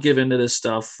worry, don't give into this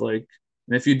stuff. Like,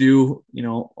 and if you do,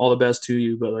 all the best to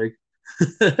you. But like,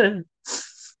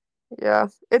 yeah,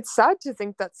 it's sad to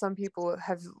think that some people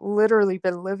have literally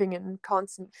been living in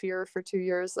constant fear for 2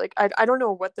 years. Like I don't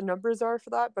know what the numbers are for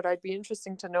that, but it'd be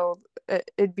interesting to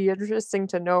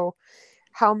know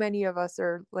how many of us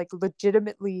are like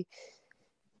legitimately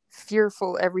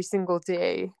fearful every single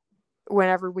day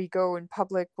whenever we go in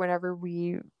public, whenever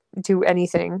we do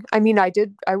anything. I mean, I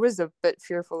was a bit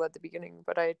fearful at the beginning,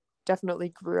 but I definitely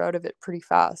grew out of it pretty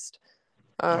fast.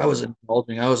 I was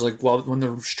indulging. I was like, well, when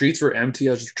the streets were empty,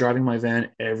 I was just driving my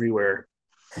van everywhere.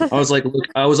 I was like,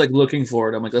 looking for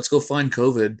it. I'm like, let's go find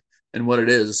COVID and what it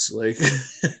is. Like,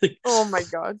 oh my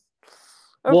God.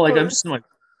 Well, like I'm just like,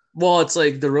 well, it's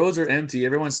like the roads are empty.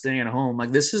 Everyone's staying at home.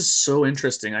 Like this is so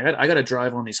interesting. I got to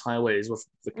drive on these highways with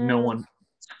no one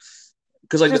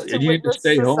because like you need to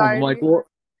stay home. I'm like, well,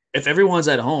 if everyone's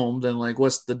at home, then like,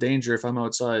 what's the danger if I'm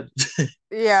outside?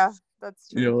 Yeah, that's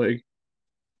true. Like.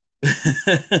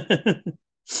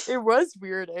 It was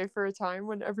weird, for a time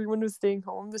when everyone was staying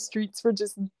home. The streets were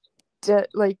just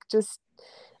just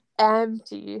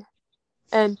empty.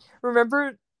 And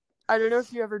remember, I don't know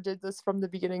if you ever did this from the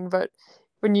beginning, but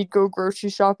when you'd go grocery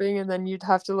shopping and then you'd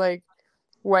have to like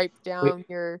wipe Wait, down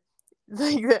your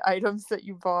like the items that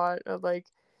you bought, or like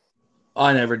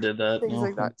I never did that. things No.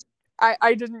 like that.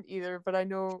 I didn't either, but I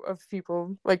know of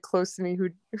people like close to me who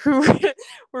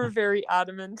were very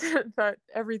adamant that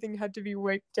everything had to be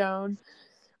wiped down,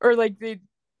 or like they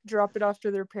drop it off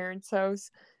to their parents' house,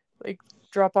 like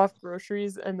drop off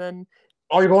groceries, and then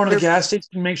Oh, you're going to the their gas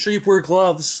station. Make sure you wear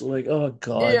gloves. Like, oh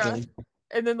god, yeah, like,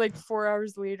 and then like 4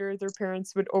 hours later, their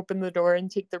parents would open the door and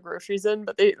take the groceries in,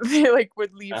 but they like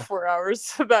would leave yeah. 4 hours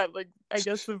so that like I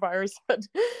guess the virus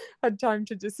had time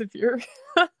to disappear.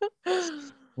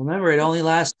 Remember, it only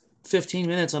lasts 15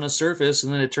 minutes on a surface,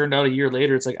 and then it turned out a year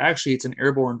later, it's like actually it's an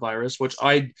airborne virus, which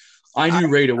I I knew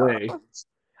right away. know.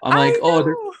 I'm like, I oh,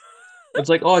 know. it's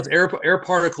like, oh, it's air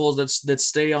particles that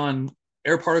stay on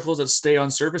air particles that stay on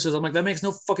surfaces. I'm like, that makes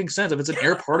no fucking sense. If it's an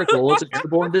air particle, it's an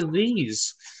airborne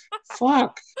disease.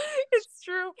 Fuck. It's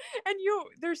true. And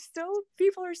there's still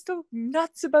people are still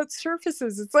nuts about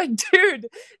surfaces. It's like, dude,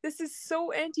 this is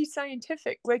so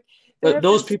anti-scientific. Like they But have to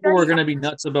those people are study gonna be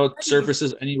nuts about study.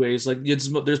 surfaces anyways. Like,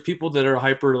 there's people that are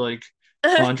hyper like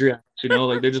chondriacs,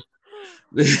 like they're just.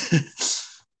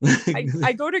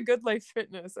 I go to Good Life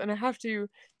Fitness and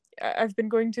I've been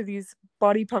going to these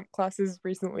body pump classes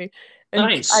recently, and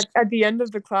Nice. at the end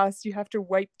of the class you have to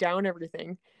wipe down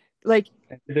everything, like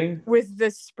Everything. with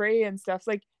the spray and stuff.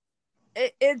 Like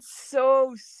it's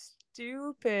so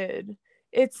stupid.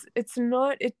 It's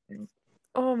not it.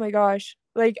 Oh my gosh.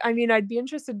 Like I mean, I'd be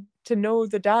interested to know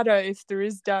the data, if there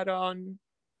is data on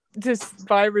this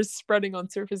virus spreading on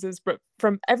surfaces, but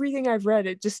from everything I've read,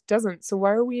 it just doesn't. So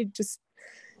why are we just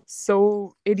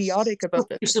so idiotic about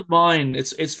this? Peace of mind.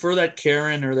 It's for that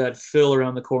Karen or that Phil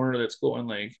around the corner that's going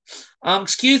like,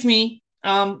 excuse me.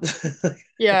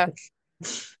 Yeah.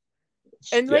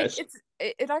 And like Yes.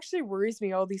 it actually worries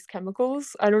me, all these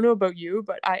chemicals. I don't know about you,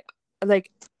 but I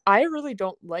really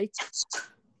don't like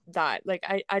that. Like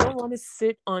I don't want to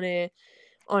sit on a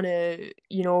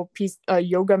piece a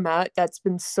yoga mat that's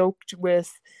been soaked with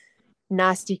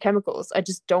nasty chemicals. I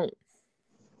just don't.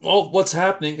 Well, what's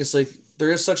happening is like there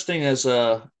is such thing as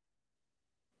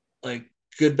like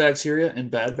good bacteria and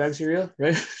bad bacteria,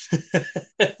 right?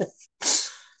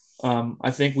 I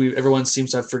think everyone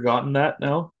seems to have forgotten that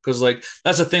now because like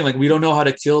that's the thing. Like we don't know how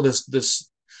to kill this.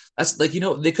 That's like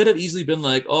they could have easily been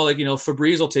like, oh, like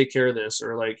Febreze will take care of this,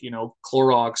 or like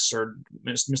Clorox or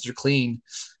Mr. Clean.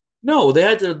 No, they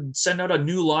had to send out a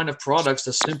new line of products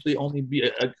to simply only be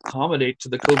accommodate to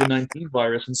the COVID-19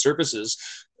 virus and surfaces.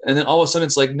 And then all of a sudden,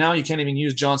 it's like now you can't even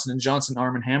use Johnson and Johnson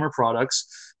Arm and Hammer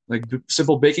products. Like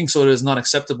simple baking soda is not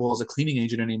acceptable as a cleaning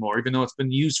agent anymore, even though it's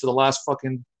been used for the last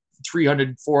fucking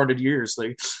 300, 400 years.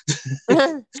 Like,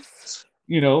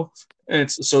 you know, and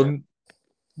it's so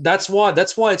that's why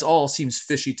it's all seems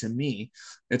fishy to me.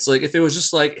 It's like if it was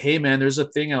just like, hey man, there's a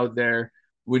thing out there,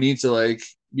 we need to like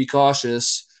be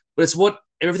cautious. But it's what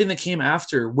everything that came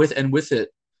after with it,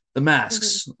 the Mhm,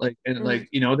 masks, like and mhm, like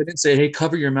they didn't say, hey,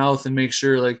 cover your mouth and make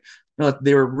sure like no,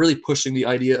 they were really pushing the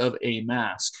idea of a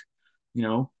mask, you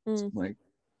know, mhm. like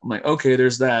I'm like okay,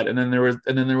 there's that, and then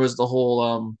there was the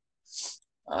whole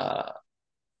uh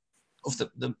of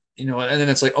the and then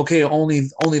it's like okay, only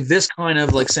this kind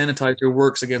of like sanitizer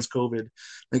works against COVID.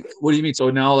 Like what do you mean? So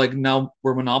now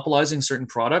we're monopolizing certain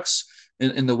products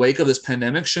in the wake of this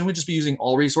pandemic. Shouldn't we just be using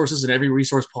all resources and every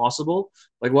resource possible?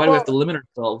 Like why do we have Well, to limit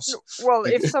ourselves? well,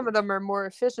 Like if some of them are more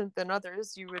efficient than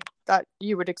others, you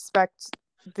would expect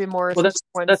the more well, efficient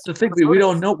that's ones to the thing. come We out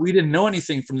don't of. know. We didn't know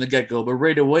anything from the get go, but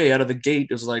right away out of the gate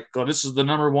it was like, oh, this is the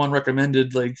number one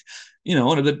recommended. Like,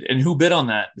 and who bid on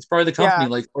that? It's probably the company. Yeah,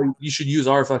 Like, oh, you should use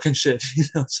our fucking shit.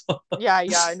 So, yeah.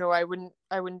 I know. I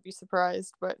wouldn't be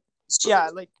surprised, but so, yeah,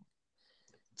 like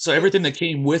so everything it's that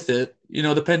came with it,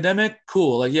 the pandemic,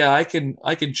 cool. Like, yeah, I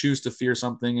can choose to fear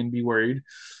something and be worried,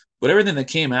 but everything that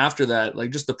came after that, like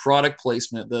just the product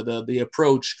placement, the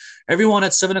approach, everyone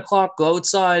at 7 o'clock go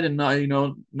outside and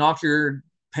knock your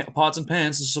pots and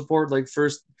pans to support like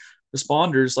first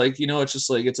responders. Like it's just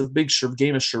like it's a big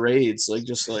game of charades. Like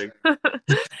just like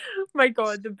my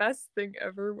god, the best thing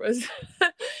ever was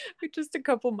just a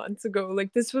couple months ago.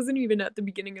 Like this wasn't even at the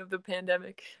beginning of the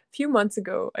pandemic. A few months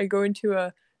ago, I go into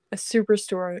a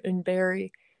superstore in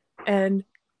Barrie, and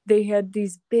they had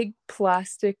these big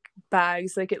plastic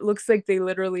bags. Like it looks like they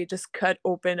literally just cut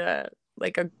open a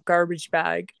garbage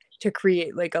bag to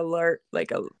create like a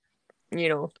the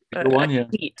one, yeah.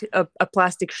 sheet, a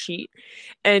plastic sheet.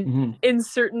 And Mm-hmm. in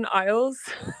certain aisles,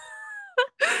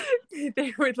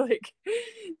 they would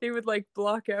like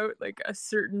block out like a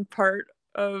certain part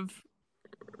of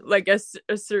like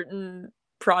a certain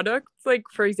product. Like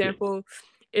for example,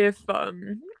 if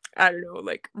I don't know,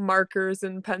 like markers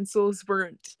and pencils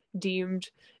weren't deemed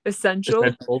essential,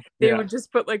 Essential. they Yeah. would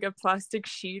just put like a plastic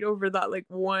sheet over that like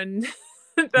one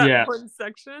that Yeah. one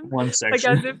section, One like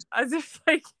section. as if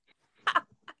like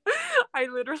I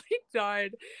literally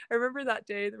died. I remember that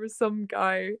day there was some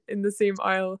guy in the same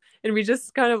aisle and we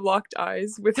just kind of locked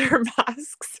eyes with our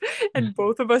masks and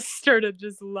both of us started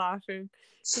just laughing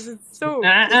because it's so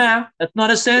That's not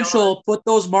beyond. essential. Put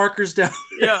those markers down.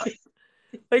 Yeah.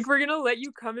 Like we're gonna let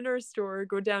you come in our store,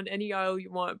 go down any aisle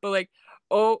you want, but like,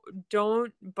 oh,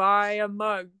 don't buy a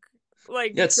mug.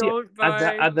 Like, Yeah, see, don't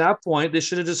buy. at that point, they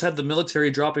should have just had the military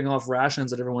dropping off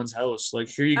rations at everyone's house. Like,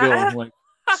 here you go. Like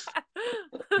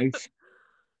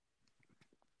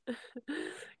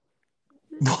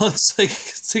well, it's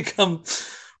like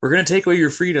we're gonna take away your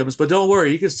freedoms, but don't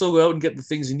worry, you can still go out and get the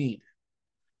things you need.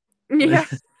 Yeah.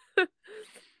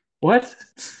 What?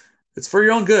 It's for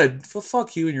your own good. Well,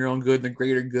 fuck you and your own good and the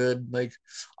greater good. Like,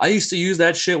 I used to use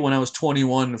that shit when I was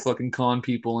 21 to fucking con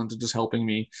people into just helping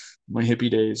me my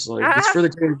hippie days. Like, it's for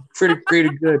the greater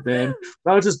good, man.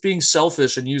 I was just being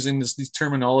selfish and using these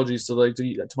terminologies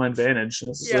to my advantage.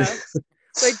 Yeah.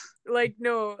 Like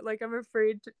no, like I'm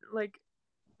afraid to, like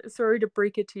sorry to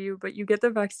break it to you, but you get the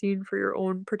vaccine for your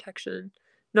own protection,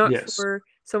 not yes. for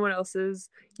someone else's.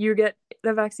 You get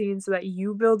the vaccine so that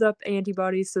you build up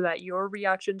antibodies so that your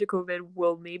reaction to COVID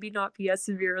will maybe not be as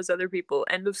severe as other people.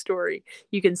 End of story.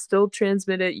 You can still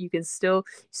transmit it. You can still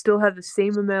have the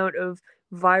same amount of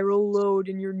viral load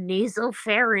in your nasal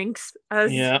pharynx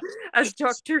as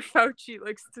Dr. Fauci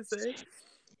likes to say.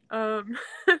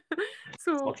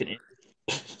 So Fucking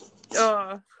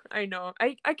I know.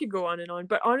 I could go on and on,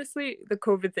 but honestly, the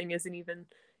COVID thing isn't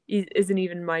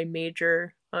even my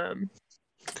major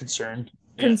concern.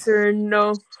 concern.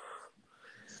 No,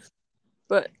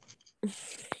 but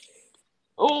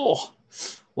Oh,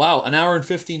 wow, an hour and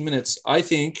 15 minutes. I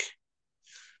think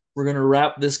we're gonna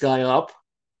wrap this guy up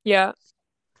yeah,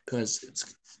 because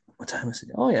it's what time is it?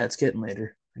 Oh yeah, it's getting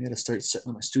later. I gotta start setting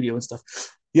up my studio and stuff.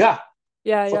 Yeah,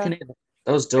 yeah. fucking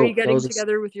that was Are you dope. That getting was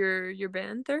together with your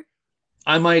band there?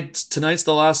 I might tonight's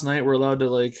the last night we're allowed to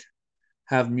like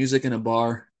have music in a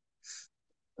bar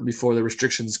before the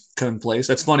restrictions come in place.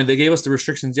 That's funny. They gave us the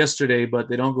restrictions yesterday, but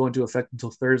they don't go into effect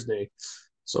until Thursday.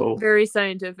 So Very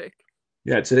scientific.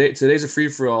 yeah, today's a free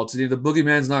for all. Today the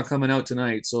boogeyman's not coming out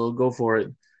tonight, so go for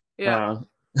it. Yeah.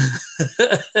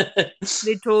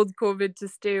 They told COVID to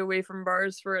stay away from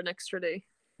bars for an extra day.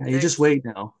 Yeah, you just wait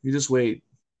now. You just wait.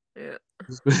 Yeah.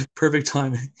 Perfect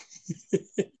timing.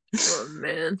 Oh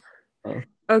man.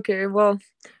 Okay, well,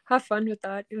 have fun with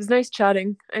that. It was nice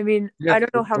chatting. I mean, Yeah, I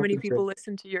don't know how many people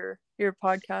listen to your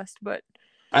podcast, but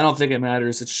I don't think it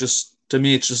matters. It's just to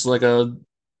me, it's just like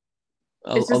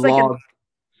it's just like log.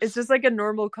 It's just like a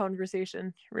normal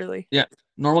conversation, really. Yeah,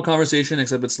 normal conversation,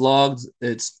 except it's logged.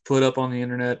 It's put up on the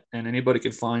internet, and anybody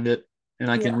can find it, and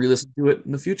I can re-listen to it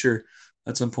in the future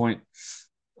at some point.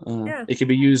 It can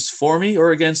be used for me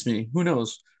or against me. Who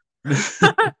knows?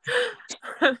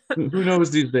 Who knows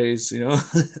these days? You know,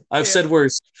 I've said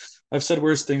worse. I've said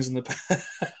worse things in the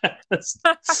past.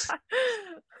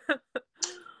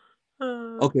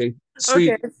 Okay,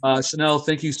 sweet. Okay. Chanel,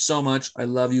 thank you so much. I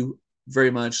love you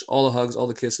very much. All the hugs, all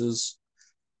the kisses.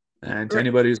 And to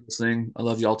anybody who's listening, I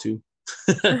love y'all too.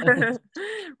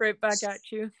 Right back at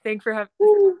you. Thank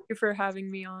you for having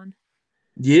me on.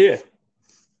 Yeah.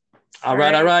 All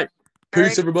right.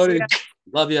 Peace, everybody.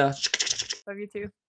 Love ya. Love you too.